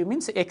 EW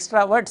means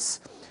extra words.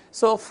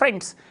 So,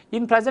 friends,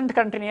 in present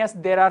continuous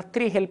there are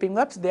 3 helping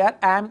verbs. They are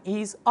am,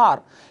 is,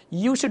 are.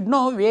 You should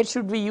know where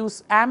should we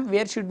use am,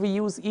 where should we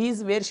use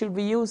is, where should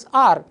we use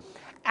are.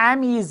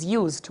 Am is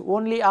used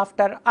only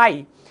after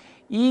I.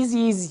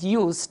 Is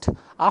used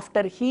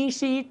after he,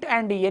 she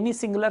and any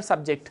singular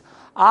subject.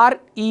 Are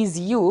is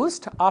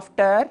used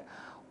after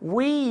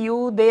we,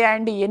 you, they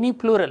and any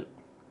plural.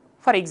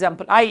 For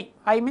example, I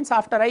means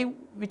after I,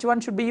 which one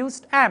should be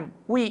used? Am,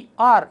 we,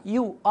 are,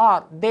 you,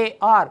 are, they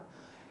are.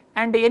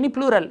 and any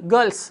plural,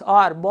 girls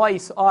or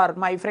boys or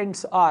my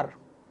friends are.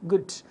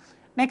 Good.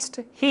 Next,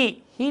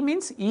 he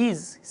means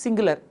is,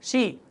 singular,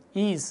 she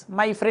is,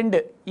 my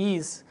friend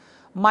is,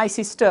 my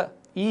sister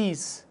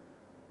is.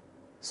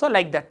 So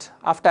like that,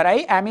 after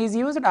I, am is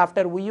used,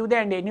 after we, you, they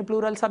and any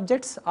plural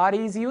subjects, are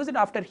is used,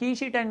 after he,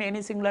 she and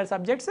any singular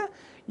subjects,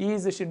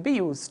 is should be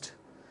used.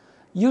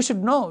 You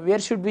should know where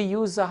should we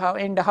use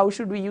and how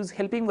should we use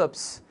helping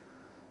verbs.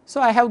 So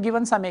I have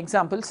given some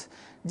examples.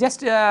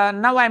 Just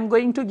now I am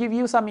going to give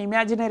you some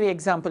imaginary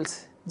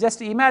examples.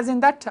 Just imagine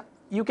that,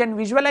 you can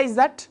visualize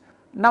that.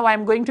 Now I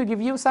am going to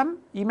give you some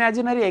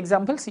imaginary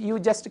examples. You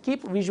just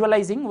keep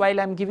visualizing while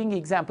I am giving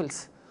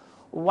examples.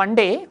 One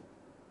day,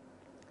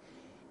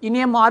 in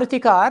a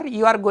Maruti car,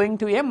 you are going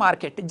to a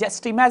market.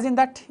 Just imagine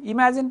that.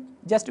 Imagine.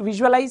 Just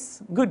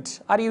visualize. Good.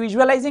 Are you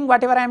visualizing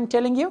whatever I am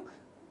telling you?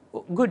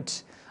 Good.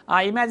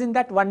 Imagine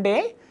that one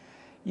day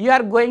you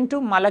are going to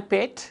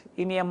Malakpet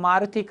in a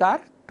Maruti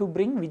car to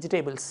bring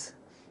vegetables.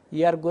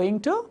 You are going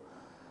to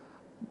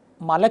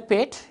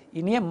Malakpet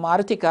in a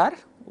Maruti car.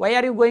 Why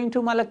are you going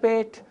to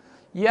Malakpet?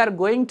 You are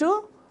going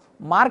to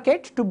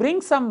market to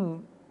bring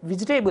some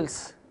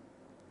vegetables.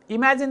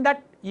 Imagine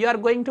that you are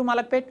going to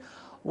Malakpet.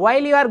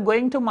 While you are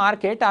going to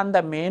market on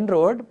the main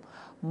road,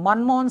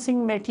 Manmohan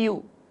Singh met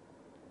you.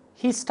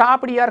 He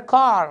stopped your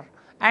car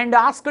and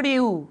asked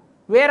you,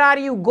 where are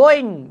you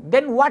going?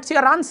 Then what's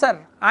your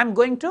answer? I am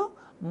going to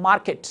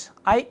market.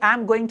 I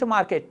am going to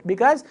market,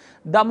 because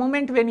the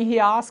moment when he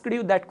asked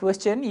you that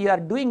question, you are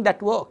doing that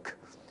work.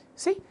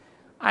 See,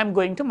 I am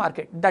going to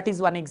market. That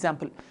is one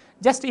example.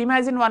 Just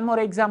imagine one more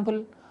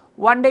example.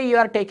 One day you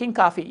are taking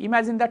coffee.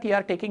 Imagine that you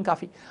are taking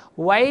coffee.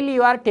 While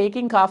you are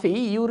taking coffee,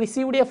 you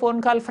received a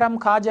phone call from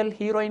Kajal,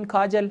 heroine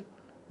Kajal.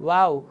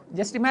 Wow.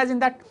 Just imagine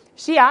that.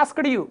 She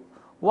asked you,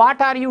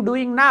 what are you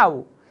doing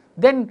now?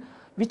 Then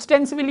which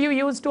tense will you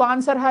use to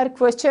answer her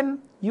question?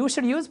 You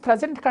should use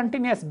present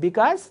continuous,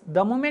 because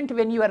the moment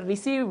when you are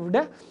received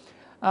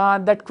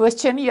that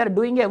question, you are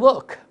doing a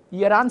work.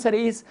 Your answer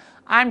is,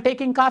 I am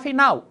taking coffee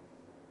now.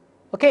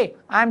 Okay,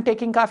 I am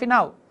taking coffee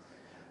now.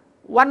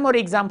 One more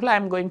example I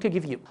am going to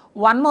give you.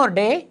 One more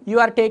day you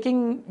are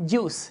taking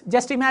juice.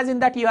 Just imagine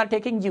that you are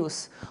taking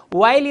juice.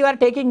 While you are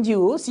taking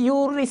juice,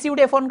 you received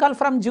a phone call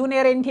from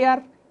Junior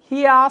NTR.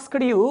 He asked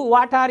you,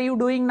 what are you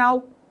doing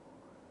now?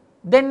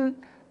 Then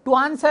to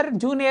answer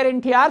Junior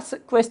NTR's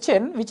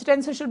question, which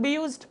tense should be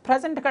used?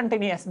 Present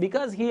continuous,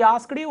 because he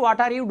asked you,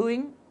 what are you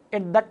doing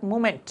at that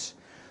moment?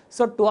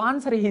 So to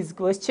answer his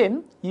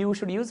question, you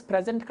should use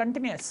present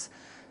continuous.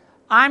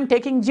 I am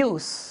taking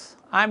juice.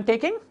 I am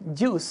taking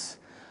juice.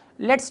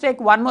 Let's take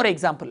one more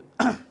example.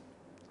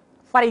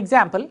 For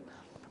example,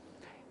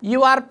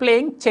 you are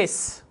playing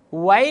chess.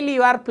 While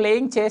you are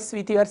playing chess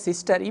with your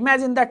sister,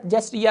 imagine that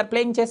just you are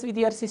playing chess with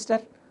your sister.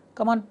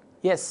 Come on.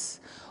 Yes.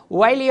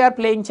 While you are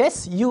playing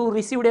chess, you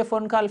received a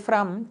phone call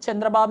from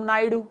Chandrababu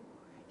Naidu.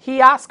 He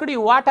asked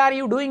you, what are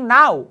you doing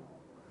now?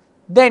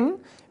 Then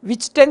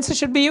which tense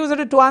should be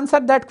used to answer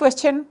that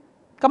question?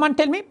 Come on,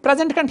 tell me.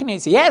 Present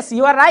continuous. Yes,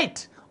 you are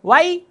right.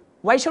 Why?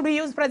 Why should we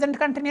use present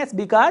continuous?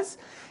 Because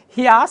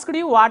he asked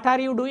you, what are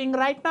you doing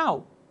right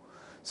now?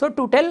 So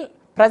to tell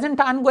present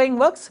ongoing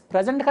works,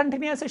 present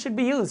continuous should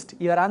be used.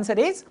 Your answer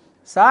is,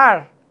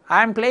 sir,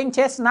 I am playing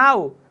chess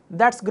now.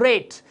 That's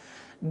great.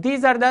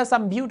 These are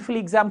some beautiful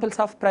examples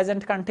of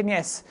present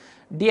continuous.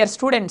 Dear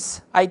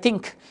students, I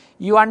think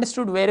you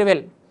understood very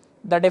well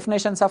the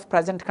definitions of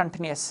present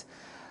continuous.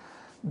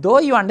 Though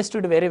you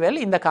understood very well,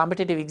 in the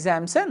competitive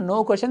exams,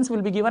 no questions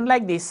will be given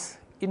like this.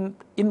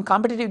 In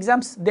competitive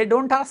exams, they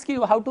don't ask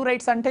you how to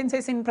write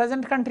sentences in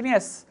present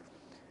continuous.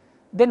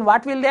 Then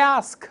what will they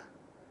ask?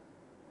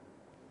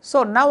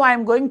 So now I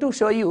am going to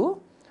show you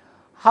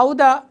how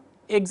the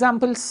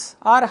examples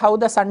or how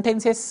the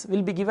sentences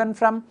will be given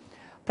from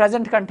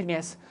present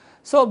continuous.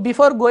 So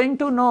before going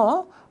to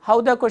know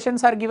how the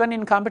questions are given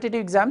in competitive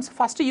exams,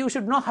 first you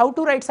should know how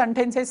to write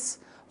sentences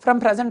from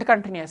present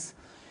continuous.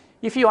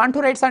 If you want to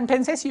write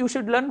sentences, you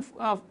should learn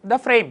the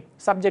frame: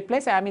 subject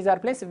plus, am, is, are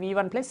plus,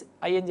 V1 plus,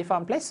 ing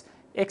form plus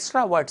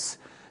extra words.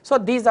 So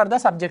these are the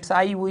subjects: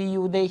 I, we,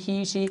 you, they,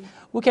 he, she.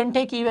 We can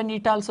take even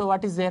it also.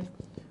 What is there?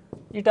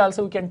 It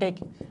also we can take.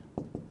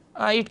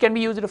 It can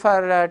be used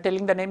for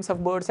telling the names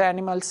of birds,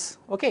 animals.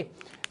 Okay.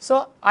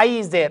 So I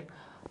is there.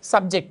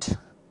 Subject.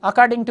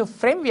 According to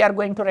frame, we are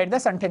going to write the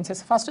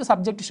sentences. First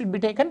subject should be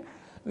taken.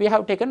 We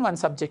have taken one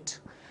subject.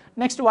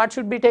 Next, what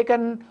should be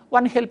taken?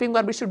 One helping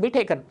verb should be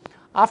taken.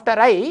 After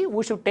I,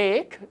 we should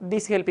take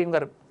this helping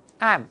verb,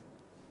 am.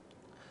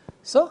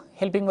 So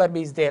helping verb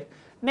is there.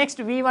 Next,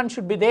 V1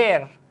 should be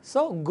there.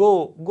 So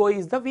go. Go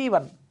is the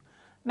V1.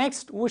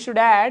 Next, we should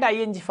add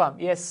ing form.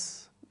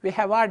 Yes, we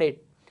have added.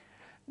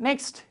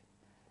 Next,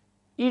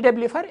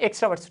 EW for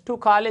extra words. To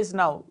college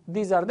now.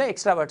 These are the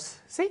extra words.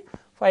 See,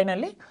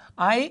 finally,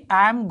 I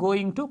am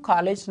going to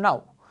college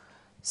now.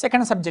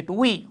 Second subject,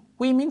 we.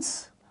 We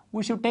means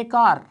we should take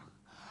are.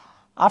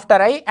 After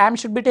I, am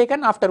should be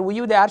taken, after we,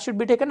 they are should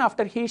be taken,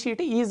 after he, she, it,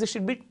 is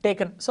should be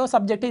taken. So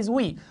subject is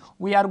we.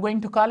 We are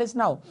going to college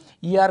now.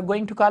 You are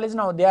going to college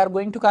now. They are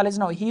going to college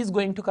now. He is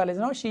going to college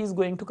now. She is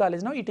going to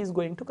college now. It is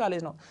going to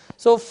college now.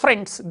 So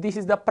friends, this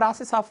is the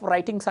process of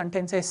writing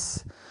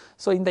sentences.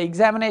 So in the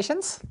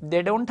examinations,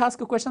 they don't ask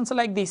questions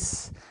like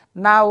this.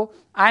 Now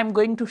I am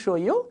going to show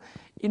you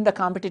in the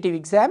competitive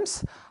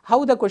exams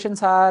how the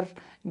questions are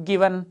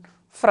given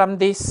from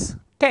this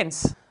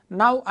tense.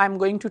 Now I am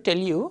going to tell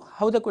you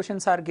how the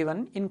questions are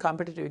given in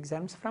competitive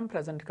exams from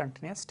present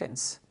continuous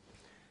tense.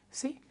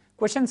 See,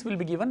 questions will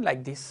be given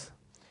like this.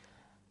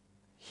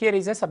 Here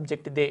is a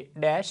subject, they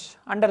dash,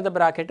 under the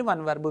bracket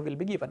one verb will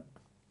be given.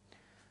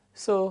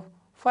 So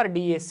for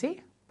DSC,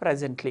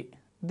 presently,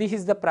 this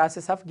is the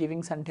process of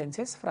giving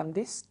sentences from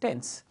this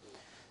tense.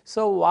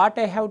 So what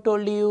I have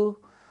told you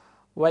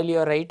while you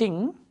are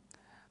writing,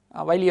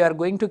 while you are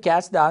going to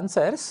catch the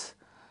answers,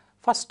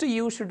 first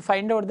you should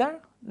find out the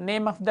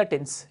name of the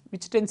tense.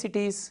 Which tense it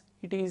is?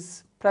 It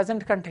is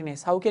present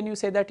continuous. How can you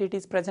say that it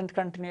is present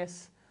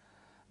continuous?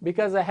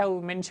 Because I have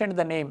mentioned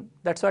the name,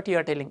 that's what you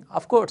are telling.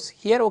 Of course,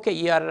 here okay,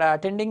 you are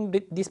attending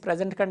this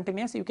present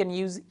continuous, you can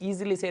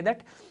easily say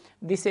that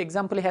this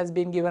example has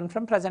been given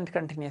from present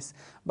continuous.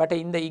 But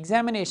in the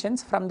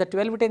examinations, from the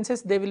 12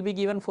 tenses, they will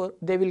give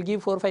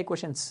 4 or 5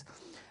 questions.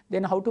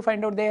 Then how to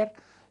find out there?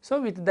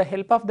 So with the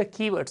help of the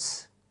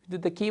keywords,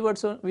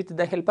 with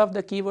the help of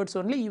the keywords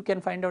only you can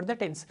find out the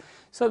tense.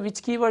 So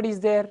which keyword is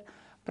there?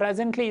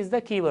 Presently is the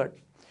keyword.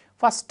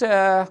 First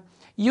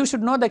you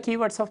should know the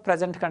keywords of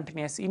present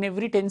continuous. In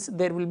every tense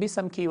there will be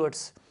some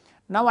keywords.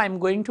 Now I am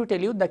going to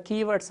tell you the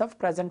keywords of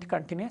present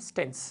continuous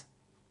tense.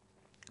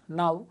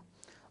 Now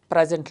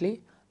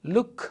presently,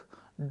 look,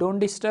 don't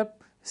disturb,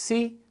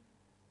 see,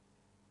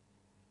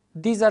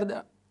 these are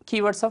the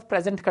keywords of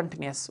present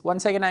continuous.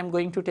 Once again I am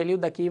going to tell you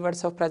the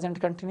keywords of present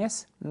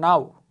continuous.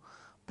 Now,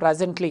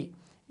 presently,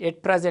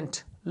 at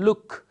present,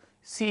 look,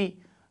 see,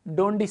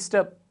 don't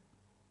disturb.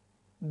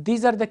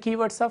 These are the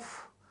keywords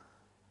of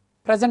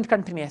present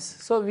continuous.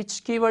 So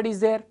which keyword is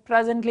there?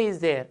 Presently is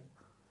there.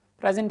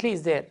 Presently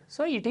is there.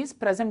 So it is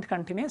present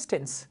continuous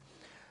tense.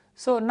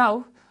 So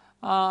now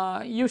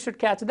you should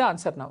catch the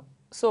answer now.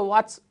 So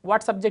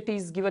what subject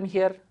is given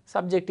here?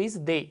 Subject is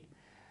they.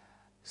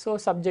 So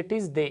subject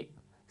is they.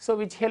 So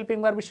which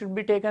helping verb should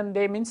be taken?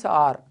 They means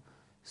are.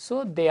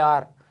 So they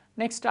are.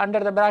 Next, under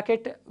the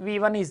bracket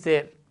V1 is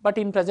there, but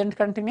in present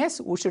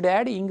continuous we should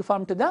add ing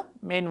form to the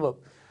main verb.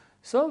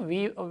 So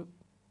we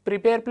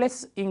prepare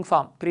plus ing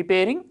form,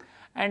 preparing,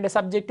 and the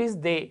subject is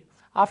they.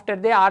 After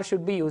they, are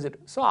should be used.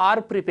 So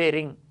are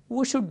preparing.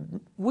 We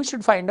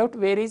should find out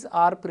where is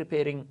are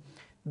preparing.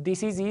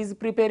 This is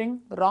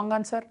preparing. Wrong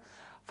answer.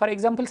 For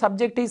example,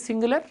 subject is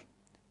singular.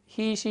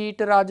 He, she, it,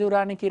 Raju,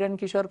 Rani, Kiran,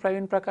 Kishore,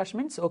 Praveen, Prakash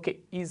means okay,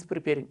 is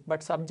preparing.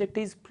 But subject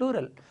is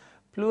plural.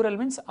 Plural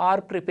means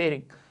are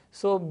preparing.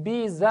 So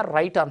B is the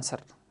right answer.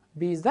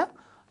 B is the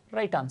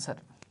right answer.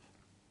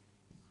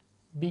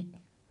 B.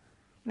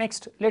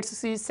 Next, let's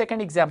see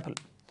second example.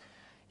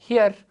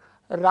 Here,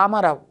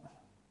 Ramarao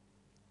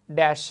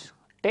dash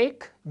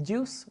take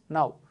juice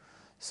now.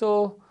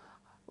 So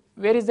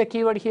where is the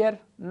keyword here?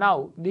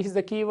 Now. This is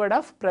the keyword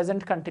of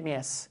present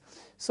continuous.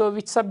 So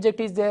which subject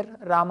is there?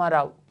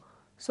 Ramarao.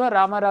 So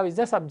Ramarao is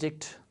the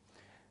subject.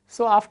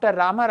 So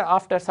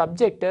after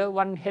subject,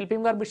 one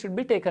helping verb should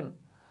be taken.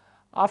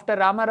 After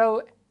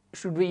Ramarao,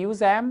 should we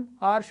use am,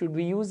 or should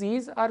we use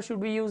is, or should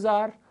we use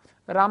are?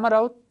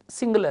 Ramarao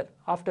singular.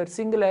 After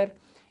singular,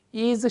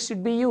 is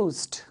should be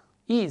used.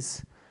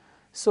 Is.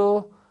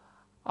 So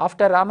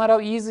after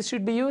Ramarao, is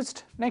should be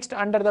used. Next,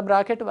 under the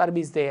bracket verb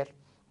is there.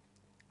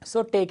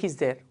 So take is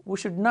there. We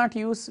should not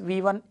use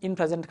V1 in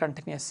present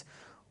continuous.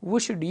 We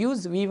should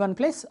use V1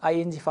 plus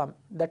ing form,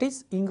 that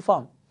is ing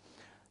form.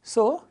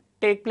 So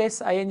take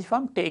plus ing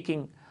form,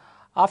 taking.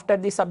 After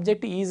the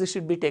subject, is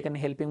should be taken,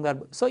 helping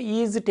verb. So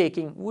is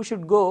taking. We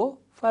should go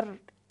for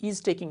is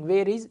taking.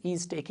 Where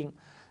is taking?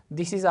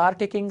 This is are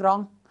taking,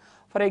 wrong.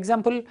 For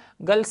example,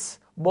 girls,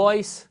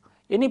 boys,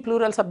 any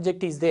plural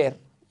subject is there.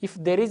 If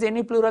there is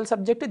any plural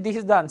subject, this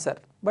is the answer.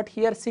 But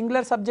here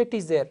singular subject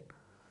is there.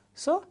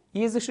 So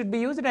is should be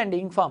used and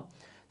ing form.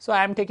 So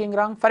I am taking,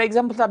 wrong. For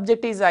example,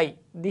 subject is I.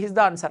 This is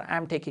the answer I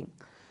am taking.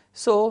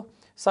 So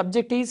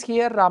subject is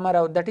here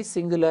Ramarao, that is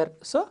singular.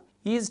 So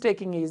is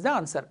taking is the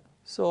answer.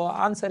 So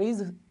answer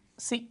is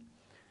C.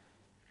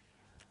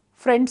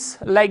 Friends,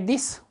 like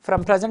this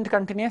from present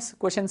continuous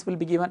questions will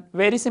be given.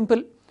 Very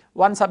simple.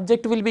 One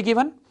subject will be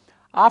given.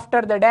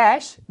 After the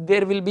dash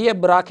there will be a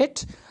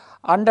bracket.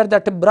 Under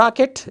that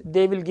bracket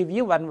they will give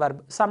you one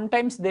verb.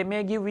 Sometimes they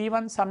may give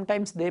V1,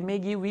 sometimes they may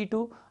give V2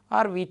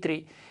 or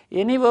V3.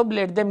 Any verb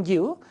let them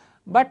give,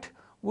 but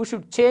we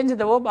should change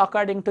the verb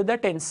according to the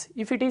tense.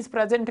 If it is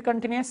present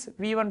continuous,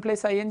 V1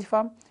 plus ing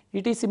form.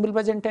 It is simple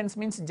present tense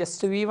means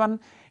just V1.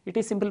 It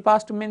is simple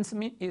past tense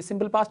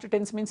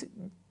means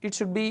it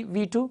should be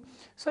V2.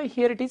 So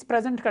here it is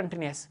present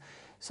continuous.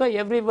 So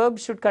every verb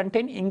should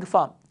contain ing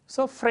form.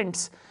 So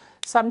friends,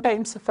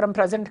 sometimes from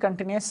present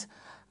continuous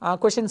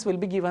questions will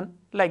be given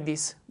like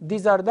this.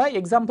 These are the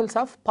examples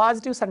of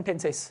positive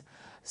sentences.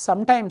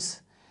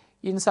 Sometimes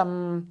in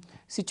some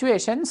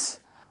situations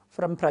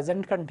from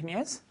present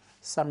continuous,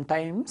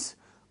 sometimes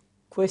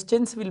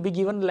questions will be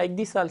given like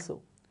this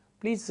also.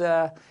 Please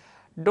do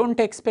not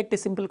expect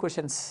simple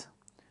questions.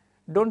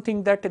 Do not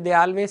think that they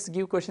always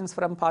give questions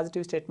from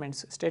positive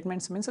statements.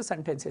 Statements means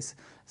sentences.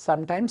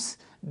 Sometimes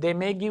they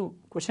may give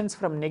questions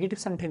from negative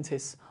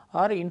sentences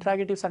or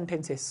interrogative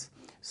sentences.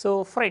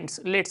 So friends,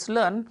 let us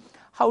learn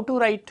how to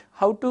write,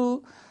 how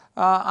to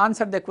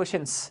answer the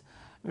questions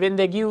when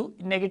they give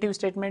negative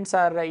statements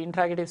or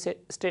interrogative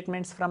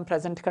statements from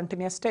present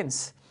continuous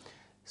tense.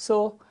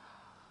 So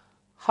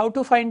how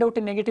to find out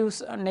negative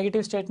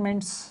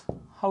statements?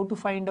 How to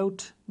find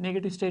out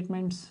negative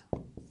statements?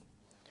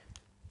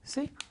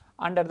 See,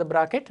 under the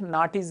bracket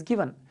not is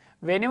given.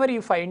 Whenever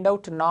you find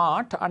out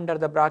not under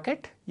the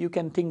bracket, you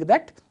can think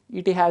that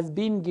it has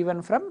been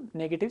given from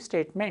negative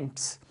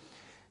statements.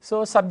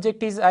 So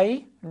subject is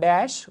I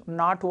dash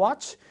not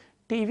watch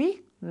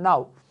TV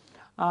now.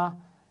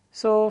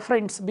 So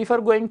friends,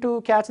 before going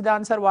to catch the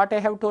answer, what I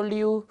have told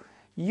you,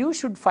 you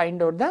should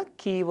find out the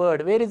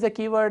keyword. Where is the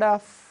keyword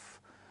of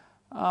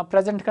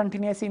present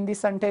continuous in this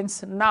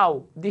sentence?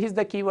 Now. This is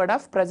the keyword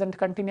of present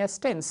continuous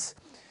tense.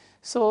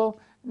 So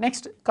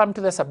next come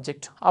to the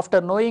subject.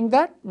 After knowing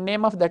the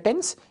name of the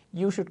tense,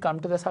 you should come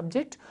to the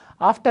subject.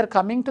 After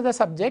coming to the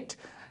subject,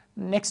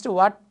 next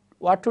what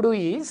to do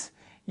is,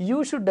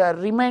 you should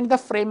remind the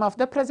frame of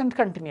the present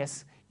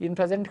continuous. In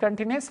present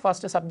continuous,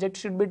 first subject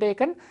should be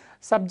taken.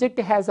 Subject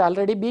has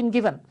already been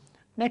given.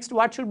 Next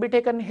what should be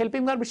taken?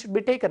 Helping verb should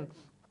be taken.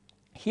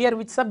 Here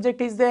which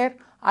subject is there?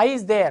 I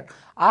is there.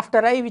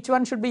 After I, which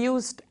one should be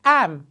used?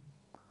 Am.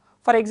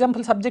 For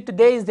example, subject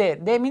they is there.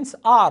 They means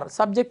are.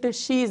 Subject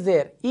she is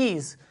there.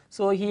 Is.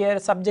 So here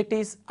subject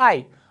is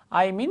I.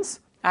 I means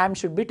am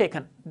should be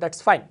taken.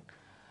 That's fine.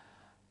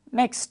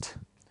 Next.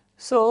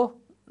 So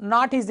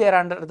not is there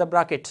under the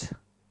bracket.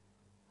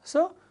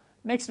 So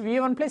next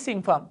V1 plus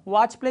inform.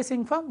 Watch plus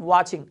inform.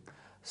 Watching.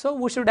 So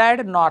we should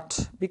add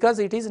not because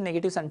it is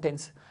negative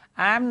sentence.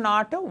 Am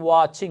not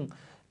watching.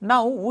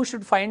 Now we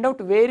should find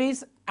out where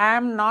is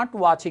am not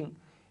watching.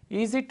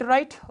 Is it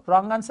right?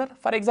 Wrong answer.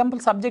 For example,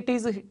 subject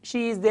is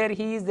she is there,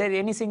 he is there,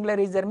 any singular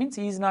is there means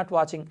he is not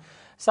watching.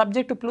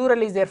 Subject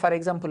plural is there, for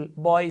example,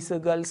 boys,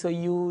 girls,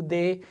 you,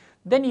 they.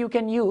 Then you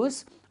can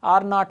use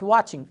are not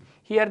watching.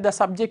 Here the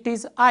subject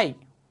is I.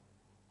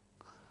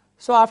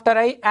 So after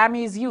I, am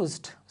is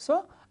used.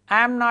 So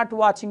am not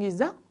watching is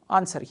the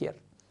answer here.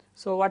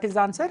 So what is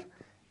the answer?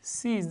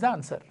 C is the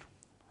answer.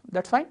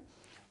 That's fine?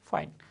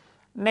 Fine.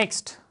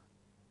 Next,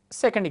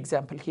 second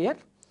example here.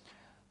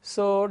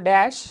 So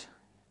dash,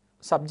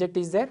 subject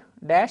is there,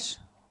 dash,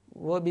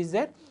 verb is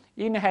there.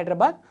 In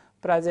Hyderabad,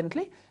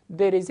 presently,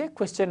 there is a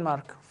question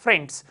mark.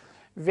 Friends,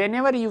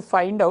 whenever you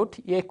find out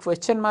a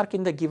question mark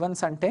in the given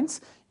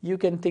sentence, you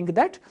can think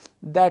that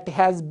that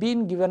has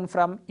been given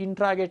from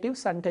interrogative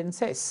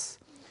sentences.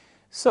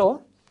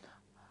 So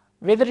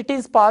whether it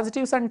is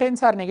positive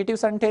sentence or negative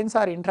sentence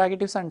or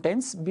interrogative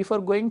sentence, before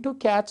going to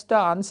catch the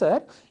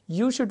answer,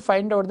 you should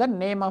find out the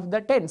name of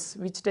the tense,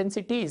 which tense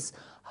it is.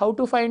 How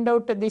to find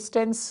out this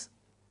tense?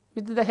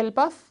 With the help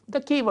of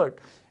the keyword.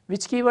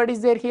 Which keyword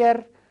is there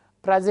here?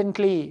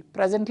 Presently.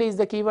 Presently is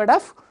the keyword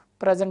of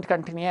present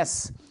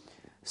continuous.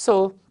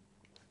 So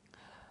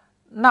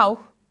now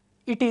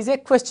it is a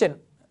question.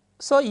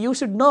 So you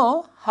should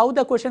know how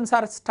the questions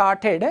are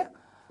started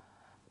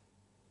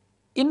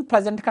in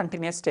present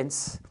continuous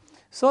tense.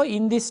 So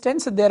in this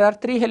tense there are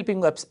three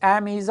helping verbs,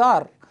 am, is,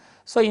 are.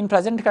 So in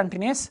present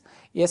continuous,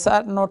 yes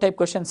or no type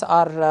questions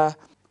are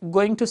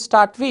going to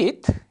start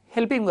with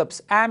helping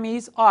verbs, am,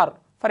 is, are.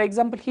 For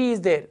example, he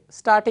is there,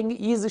 starting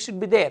is should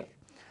be there.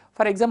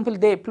 For example,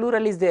 they,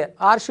 plural is there,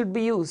 are should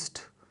be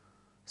used.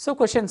 So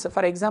questions,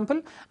 for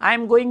example, I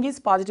am going is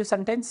positive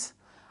sentence,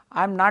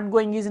 I am not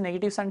going is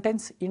negative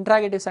sentence,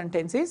 interrogative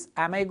sentence is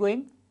am I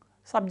going,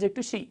 subject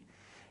to she.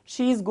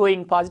 She is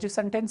going, positive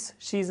sentence,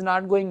 she is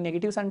not going,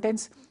 negative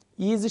sentence.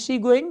 Is she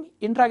going,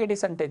 interrogative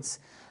sentence.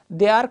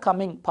 They are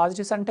coming,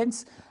 positive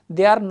sentence,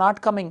 they are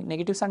not coming,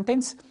 negative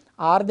sentence.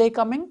 Are they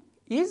coming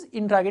is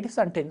interrogative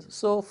sentence.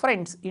 So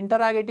friends,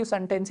 interrogative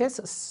sentences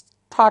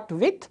start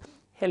with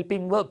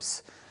helping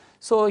verbs.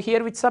 So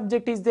here which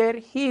subject is there?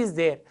 He is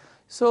there.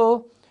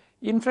 So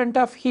in front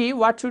of he,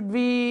 what should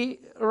we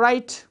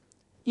write?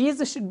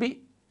 Is should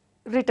be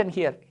written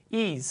here,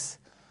 is.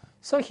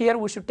 So here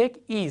we should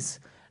take is.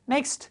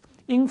 Next,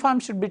 inform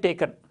should be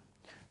taken.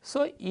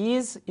 So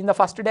is in the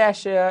first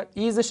dash,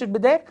 is should be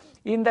there.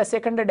 In the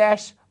second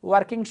dash,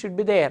 working should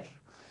be there.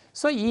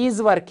 So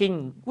is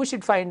working. We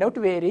should find out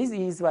where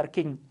is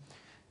working.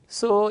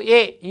 So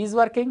A, is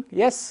working.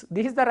 Yes,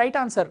 this is the right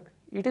answer.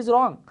 It is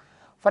wrong.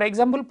 For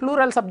example,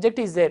 plural subject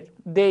is there.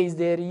 They is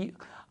there,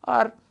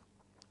 or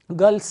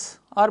girls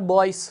or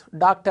boys,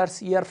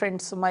 doctors, your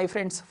friends, my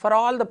friends. For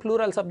all the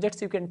plural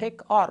subjects you can take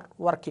are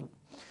working.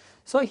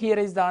 So here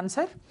is the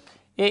answer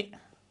A.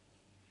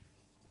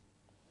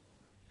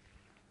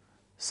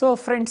 So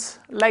friends,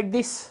 like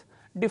this,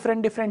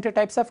 different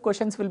types of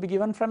questions will be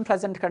given from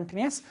present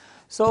continuous.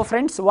 So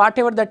friends,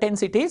 whatever the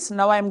tense it is,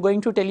 now I am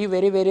going to tell you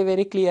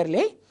very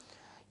clearly.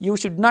 You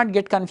should not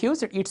get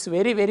confused. It's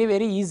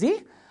very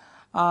easy.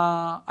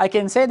 I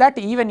can say that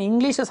even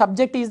English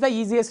subject is the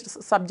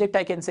easiest subject.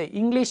 I can say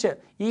English,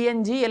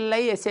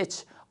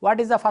 ENGLISH. What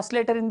is the first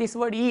letter in this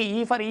word?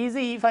 E for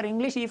easy, E for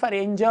English, E for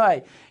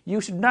enjoy. You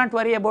should not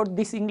worry about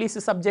this English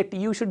subject.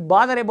 You should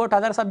bother about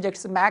other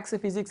subjects, maths,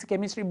 physics,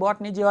 chemistry,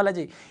 botany,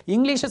 geology.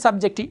 English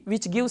subject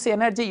which gives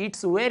energy,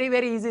 it's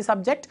very easy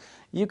subject.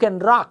 You can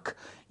rock.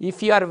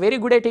 If you are very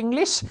good at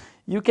English,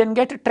 you can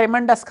get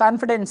tremendous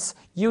confidence.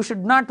 You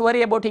should not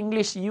worry about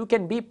English. You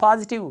can be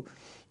positive.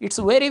 It's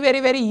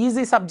very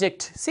easy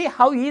subject. See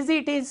how easy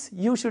it is.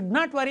 You should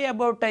not worry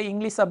about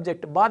English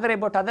subject, bother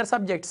about other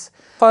subjects.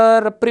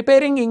 For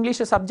preparing English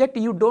subject,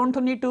 you don't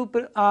need to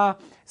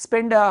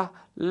spend a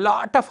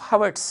lot of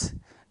hours.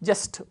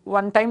 Just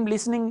one time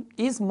listening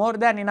is more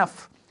than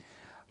enough.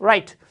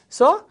 Right.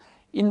 So,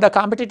 in the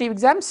competitive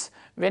exams,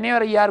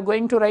 whenever you are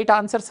going to write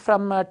answers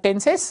from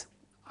tenses,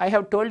 I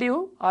have told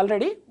you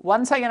already.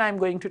 Once again I am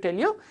going to tell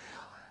you.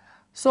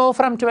 So,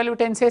 from 12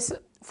 tenses,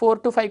 4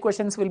 to 5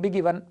 questions will be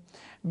given.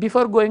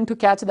 Before going to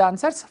catch the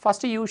answers,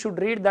 first you should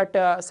read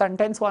that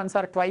sentence once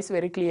or twice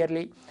very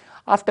clearly.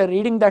 After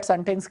reading that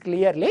sentence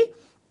clearly,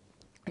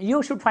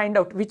 you should find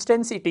out which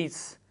tense it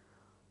is.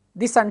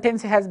 This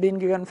sentence has been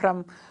given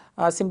from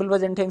simple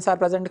present tense or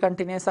present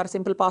continuous or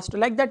simple past.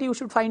 Like that you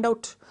should find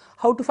out.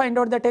 How to find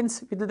out the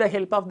tense? With the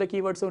help of the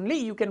keywords only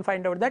you can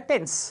find out the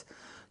tense.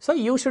 So,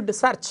 you should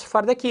search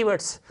for the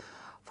keywords.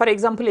 For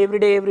example, every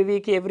day, every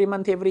week, every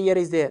month, every year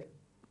is there.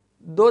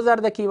 Those are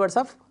the keywords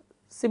of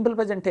simple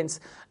present tense.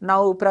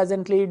 Now,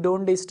 presently,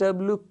 don't disturb,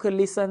 look,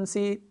 listen,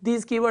 see,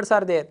 these keywords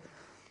are there.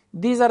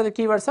 These are the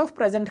keywords of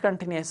present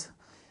continuous.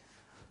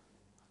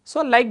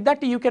 So, like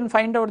that you can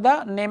find out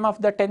the name of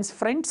the tense,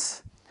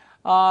 friends.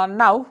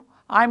 Now,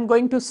 I am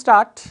going to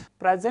start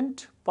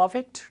present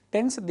perfect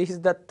tense. This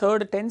is the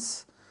third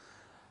tense.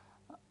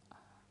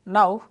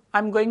 Now, I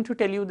am going to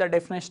tell you the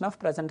definition of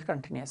present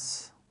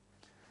continuous.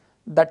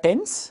 The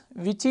tense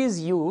which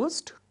is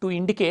used to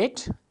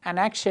indicate an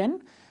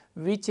action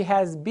which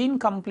has been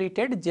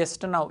completed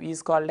just now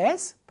is called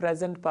as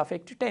present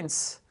perfect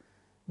tense.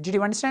 Did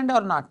you understand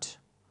or not?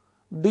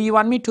 Do you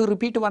want me to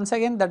repeat once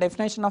again the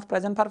definition of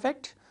present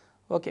perfect?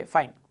 Okay,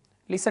 fine.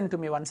 Listen to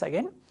me once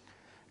again.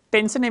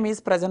 Tense name is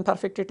present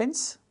perfect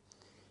tense.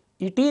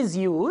 It is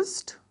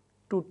used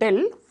to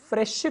tell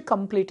fresh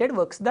completed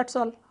works. That's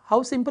all.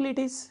 How simple it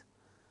is.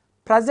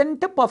 Present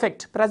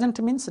perfect.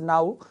 Present means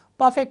now.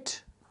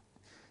 Perfect.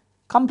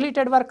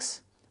 Completed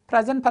works.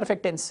 Present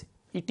perfect tense.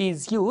 It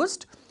is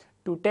used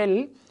to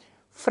tell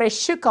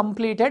fresh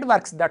completed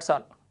works. That's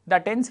all. The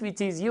tense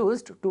which is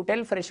used to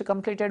tell fresh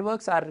completed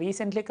works or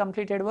recently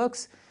completed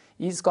works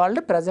is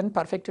called present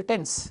perfect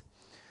tense.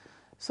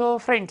 So,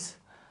 friends,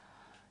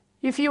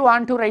 if you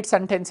want to write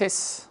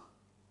sentences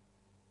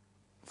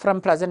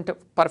from present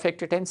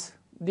perfect tense,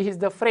 this is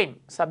the frame.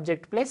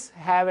 Subject plus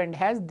have and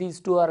has, these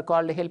two are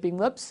called helping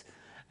verbs,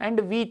 and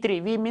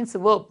V3, V means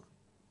verb,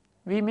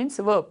 V means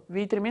verb,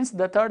 V3 means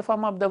the third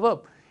form of the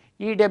verb,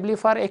 EW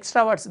for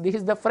extra words. This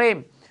is the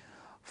frame.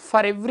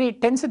 For every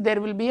tense there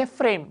will be a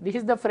frame. This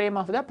is the frame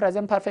of the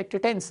present perfect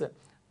tense.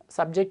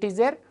 Subject is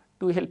there,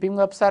 two helping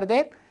verbs are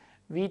there,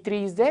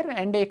 V3 is there,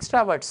 and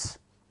extra words.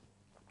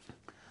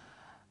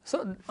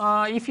 So,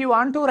 if you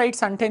want to write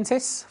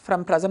sentences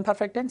from present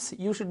perfect tense,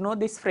 you should know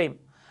this frame,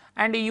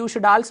 and you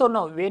should also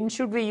know when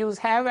should we use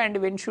have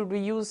and when should we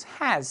use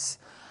has.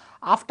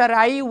 After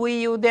I,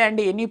 we, you, they and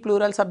any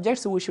plural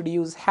subjects we should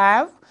use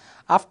have.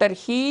 After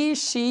he,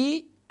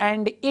 she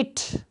and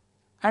it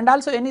and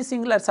also any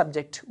singular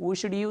subject we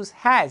should use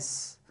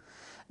has.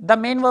 The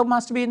main verb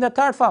must be in the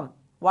third form,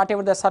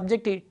 whatever the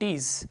subject it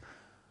is.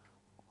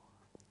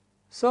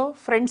 So,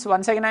 friends,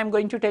 once again I am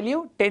going to tell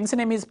you, tense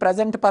name is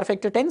present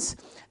perfect tense.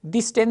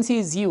 This tense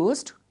is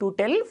used to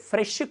tell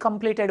fresh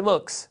completed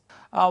works.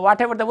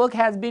 Whatever the work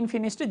has been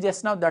finished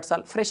just now, that's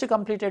all. Fresh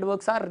completed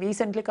works or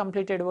recently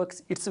completed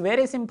works. It's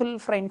very simple,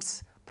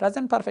 friends.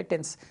 Present perfect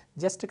tense,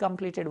 just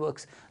completed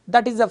works.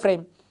 That is the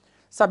frame.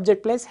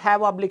 Subject plus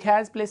have oblique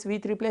has plus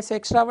V3 plus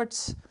extra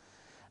words.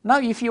 Now,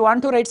 if you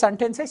want to write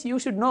sentences, you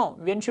should know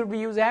when should we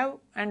use have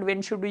and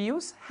when should we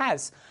use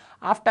has.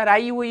 After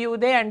I, we, you,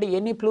 they and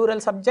any plural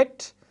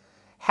subject,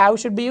 have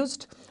should be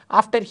used.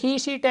 After he,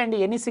 she and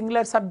any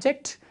singular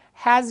subject,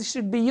 has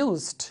should be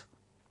used.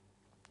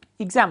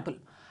 Example,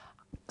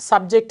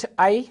 subject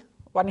I,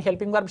 one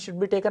helping verb should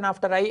be taken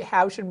after I,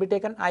 have should be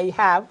taken, I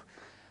have.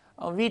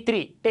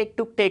 V3, take,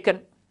 took,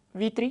 taken,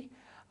 V3,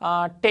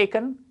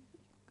 taken,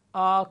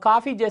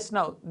 coffee just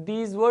now.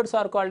 These words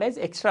are called as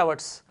extra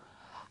words.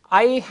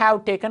 I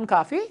have taken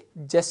coffee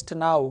just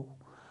now.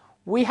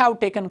 We have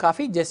taken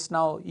coffee just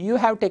now. You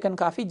have taken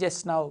coffee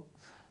just now.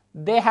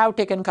 They have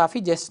taken coffee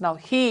just now.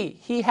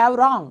 He have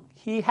wrong.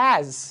 He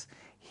has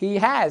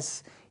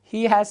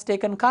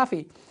taken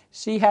coffee.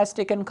 She has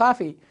taken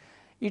coffee.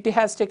 It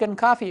has taken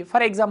coffee.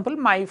 For example,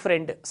 my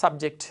friend,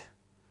 subject.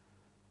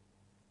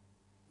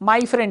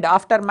 My friend,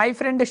 after my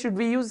friend should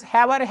we use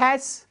have or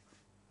has?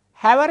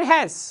 Have or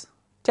has?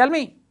 Tell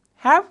me,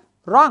 have?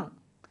 Wrong.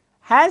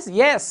 Has?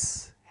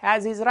 Yes,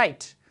 has is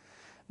right,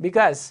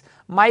 because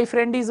my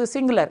friend is a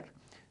singular.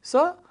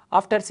 So,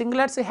 after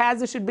singulars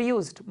has should be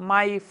used.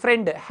 My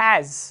friend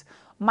has.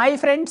 My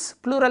friends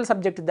plural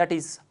subject, that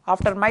is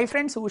after my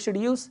friends we should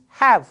use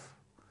have.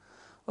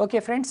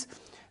 Okay friends,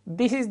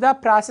 this is the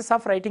process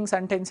of writing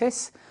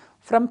sentences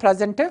from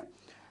present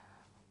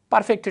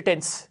perfect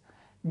tense.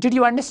 Did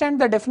you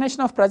understand the definition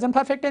of present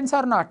perfect tense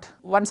or not?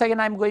 Once again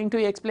I am going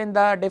to explain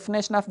the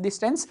definition of this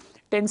tense.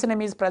 Tense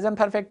name is present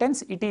perfect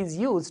tense. It is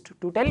used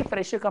to tell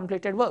fresh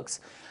completed works.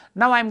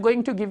 Now I am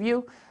going to give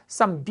you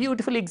some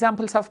beautiful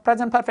examples of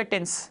present perfect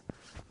tense.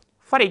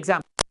 For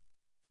example,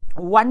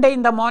 one day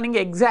in the morning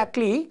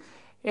exactly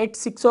at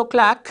 6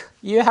 o'clock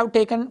you have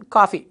taken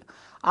coffee.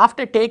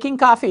 After taking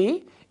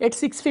coffee at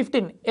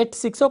 6:15, at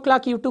 6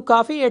 o'clock you took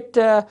coffee, at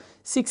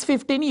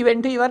 6:15 you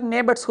went to your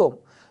neighbor's home.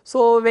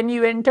 So, when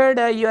you entered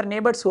your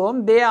neighbor's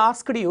home, they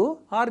asked you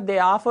or they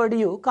offered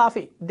you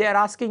coffee. They are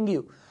asking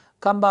you,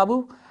 come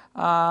Babu,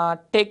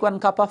 take one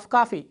cup of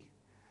coffee.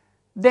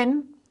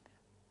 Then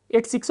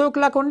at 6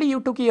 o'clock only you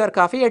took your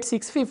coffee, at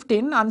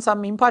 6:15 on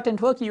some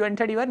important work you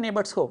entered your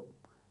neighbor's home.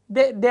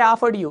 They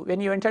offered you, when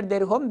you entered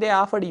their home they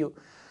offered you.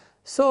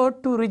 So,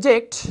 to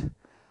reject,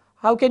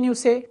 how can you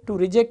say to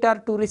reject or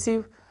to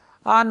receive?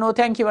 No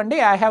thank you, one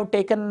day I have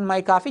taken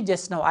my coffee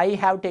just now, I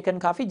have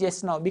taken coffee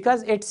just now,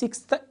 because at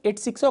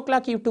 6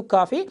 o'clock you took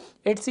coffee,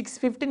 at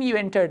 6:15 you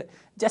entered,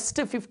 just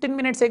 15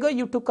 minutes ago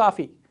you took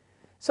coffee.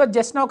 So,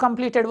 just now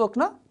completed work,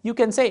 no? You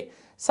can say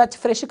such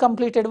fresh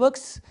completed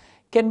works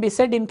can be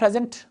said in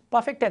present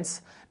perfect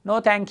tense. No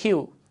thank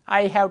you,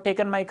 I have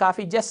taken my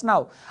coffee just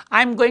now.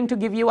 I am going to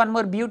give you one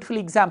more beautiful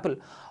example.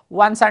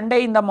 One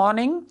Sunday in the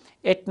morning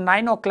at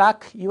 9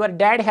 o'clock your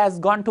dad has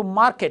gone to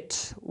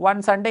market.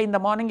 One Sunday in the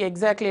morning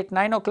exactly at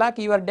 9 o'clock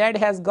your dad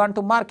has gone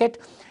to market.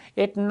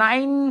 At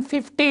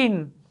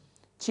 9:15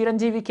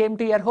 Chiranjeevi came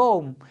to your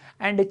home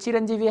and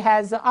Chiranjeevi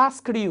has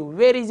asked you,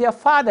 where is your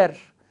father?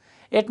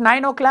 At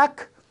 9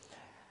 o'clock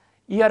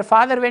your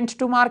father went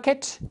to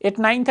market. At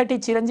 9:30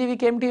 Chiranjeevi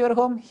came to your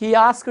home. He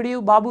asked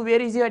you, Babu,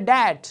 where is your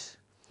dad?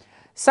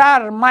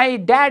 Sir, my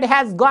dad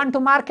has gone to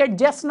market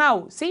just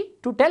now. See,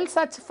 to tell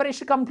such fresh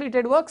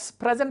completed works,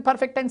 present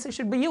perfect tense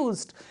should be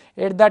used.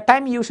 At that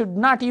time you should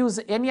not use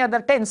any other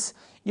tense.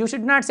 You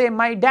should not say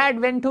my dad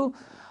went to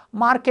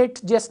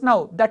market just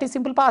now. That is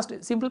simple past.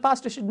 Simple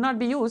past should not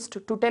be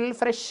used to tell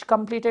fresh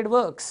completed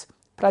works.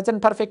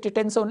 Present perfect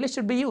tense only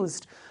should be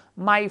used.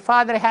 My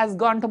father has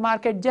gone to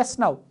market just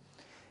now.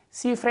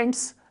 See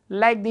friends,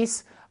 like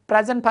this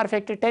present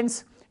perfect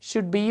tense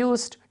should be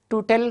used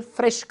to tell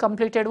fresh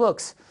completed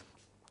works.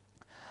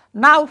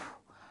 Now,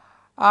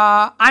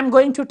 I am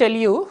going to tell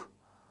you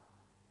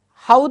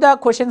how the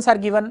questions are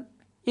given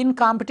in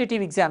competitive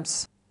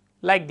exams,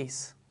 like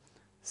this,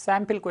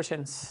 sample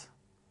questions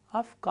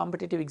of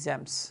competitive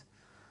exams.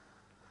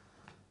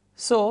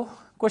 So,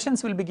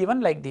 questions will be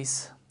given like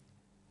this.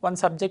 One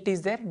subject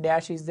is there,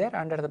 dash is there,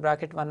 under the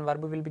bracket one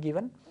verb will be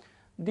given.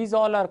 These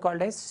all are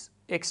called as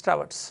extra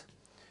words.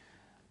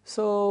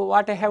 So,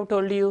 what I have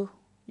told you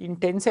in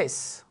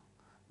tenses,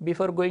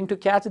 before going to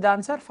catch the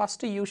answer,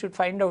 first you should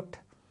find out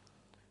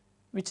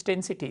which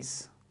tense it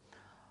is.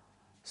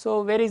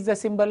 So, where is the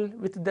symbol?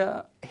 With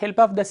the help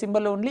of the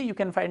symbol only you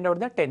can find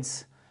out the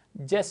tense.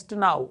 Just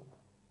now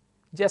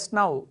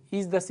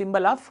is the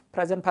symbol of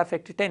present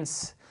perfect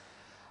tense.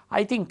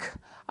 I think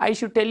I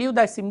should tell you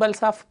the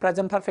symbols of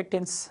present perfect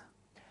tense.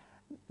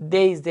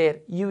 They is there,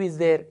 you is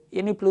there,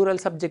 any plural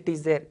subject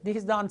is there. This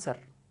is the answer.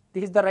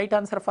 This is the right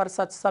answer for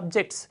such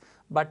subjects,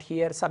 but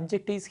here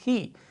subject is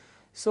he.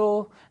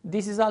 So,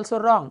 this is also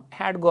wrong,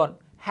 had gone,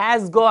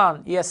 has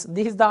gone, yes,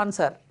 this is the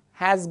answer.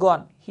 Has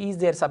gone, he is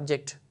their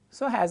subject.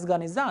 So, has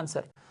gone is the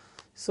answer.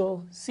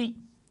 So, see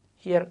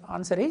here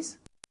answer is.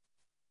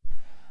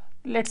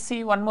 Let us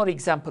see one more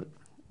example.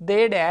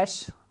 They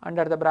dash,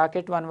 under the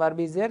bracket one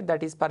verb is there,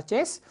 that is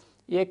purchase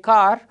a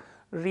car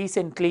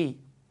recently.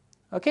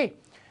 Okay.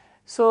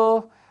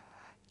 So,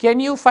 can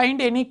you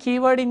find any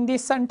keyword in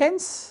this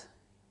sentence?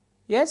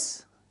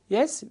 Yes,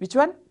 yes, which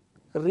one?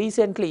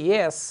 Recently,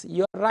 yes,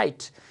 you are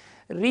right.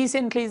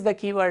 Recently is the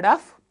keyword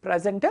of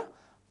present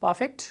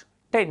perfect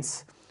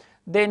tense.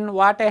 Then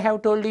what I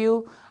have told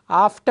you,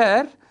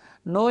 after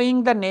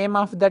knowing the name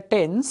of the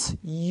tense,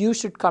 you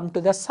should come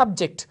to the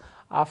subject.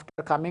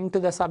 After coming to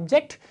the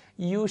subject,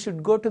 you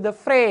should go to the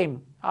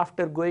frame.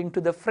 After going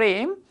to the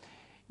frame,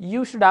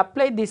 you should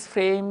apply this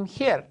frame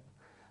here.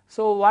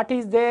 So, what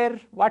is there?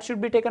 What should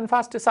be taken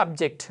first?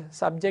 Subject.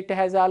 Subject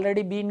has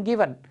already been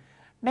given.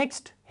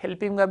 Next,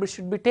 helping verb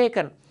should be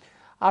taken.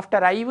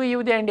 After I, we,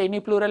 you, they and any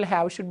plural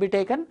have should be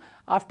taken.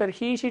 After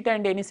he, she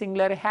and any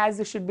singular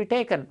has should be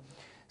taken.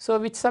 So,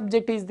 which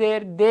subject is there?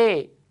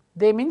 They.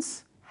 They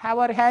means have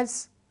or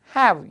has?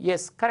 Have.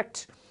 Yes,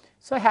 correct.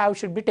 So, have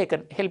should be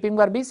taken. Helping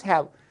verb is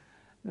have.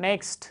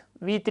 Next,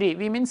 V3.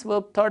 V means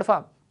verb third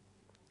form.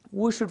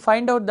 We should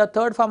find out the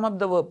third form of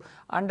the verb.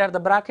 Under the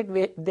bracket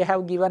they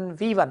have given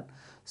V1.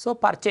 So,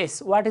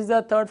 purchase, what is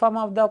the third form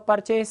of the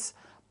purchase?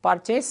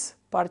 Purchase,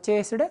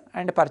 purchased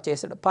and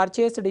purchased.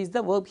 Purchased is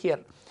the verb here.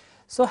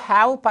 So,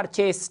 have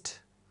purchased,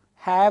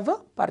 have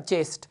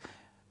purchased.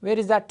 Where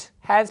is that?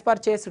 Has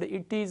purchased,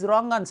 it is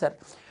wrong answer.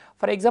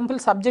 For example,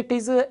 subject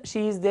is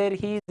she is there,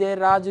 he is there,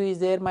 Raju is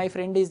there, my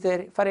friend is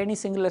there. For any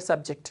singular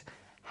subject,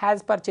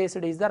 has purchased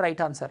is the right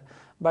answer.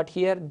 But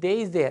here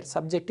they is there,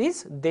 subject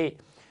is they.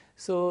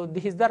 So,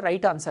 this is the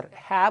right answer,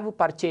 have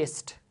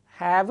purchased,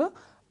 have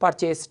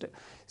purchased.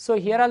 So,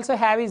 here also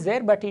have is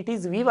there, but it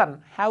is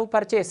V1, have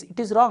purchased, it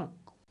is wrong.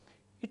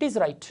 It is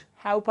right,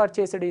 have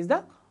purchased is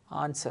the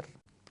answer.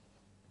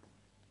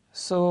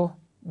 So,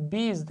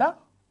 B is the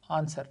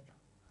answer.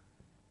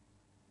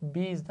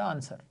 B is the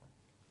answer.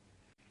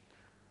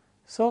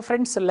 So,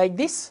 friends, like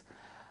this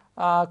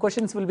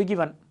questions will be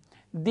given.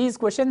 These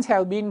questions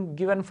have been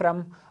given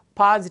from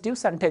positive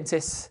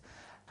sentences.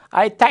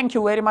 I thank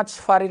you very much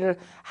for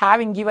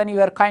having given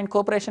your kind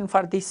cooperation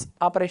for this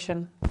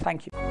operation.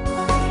 Thank you.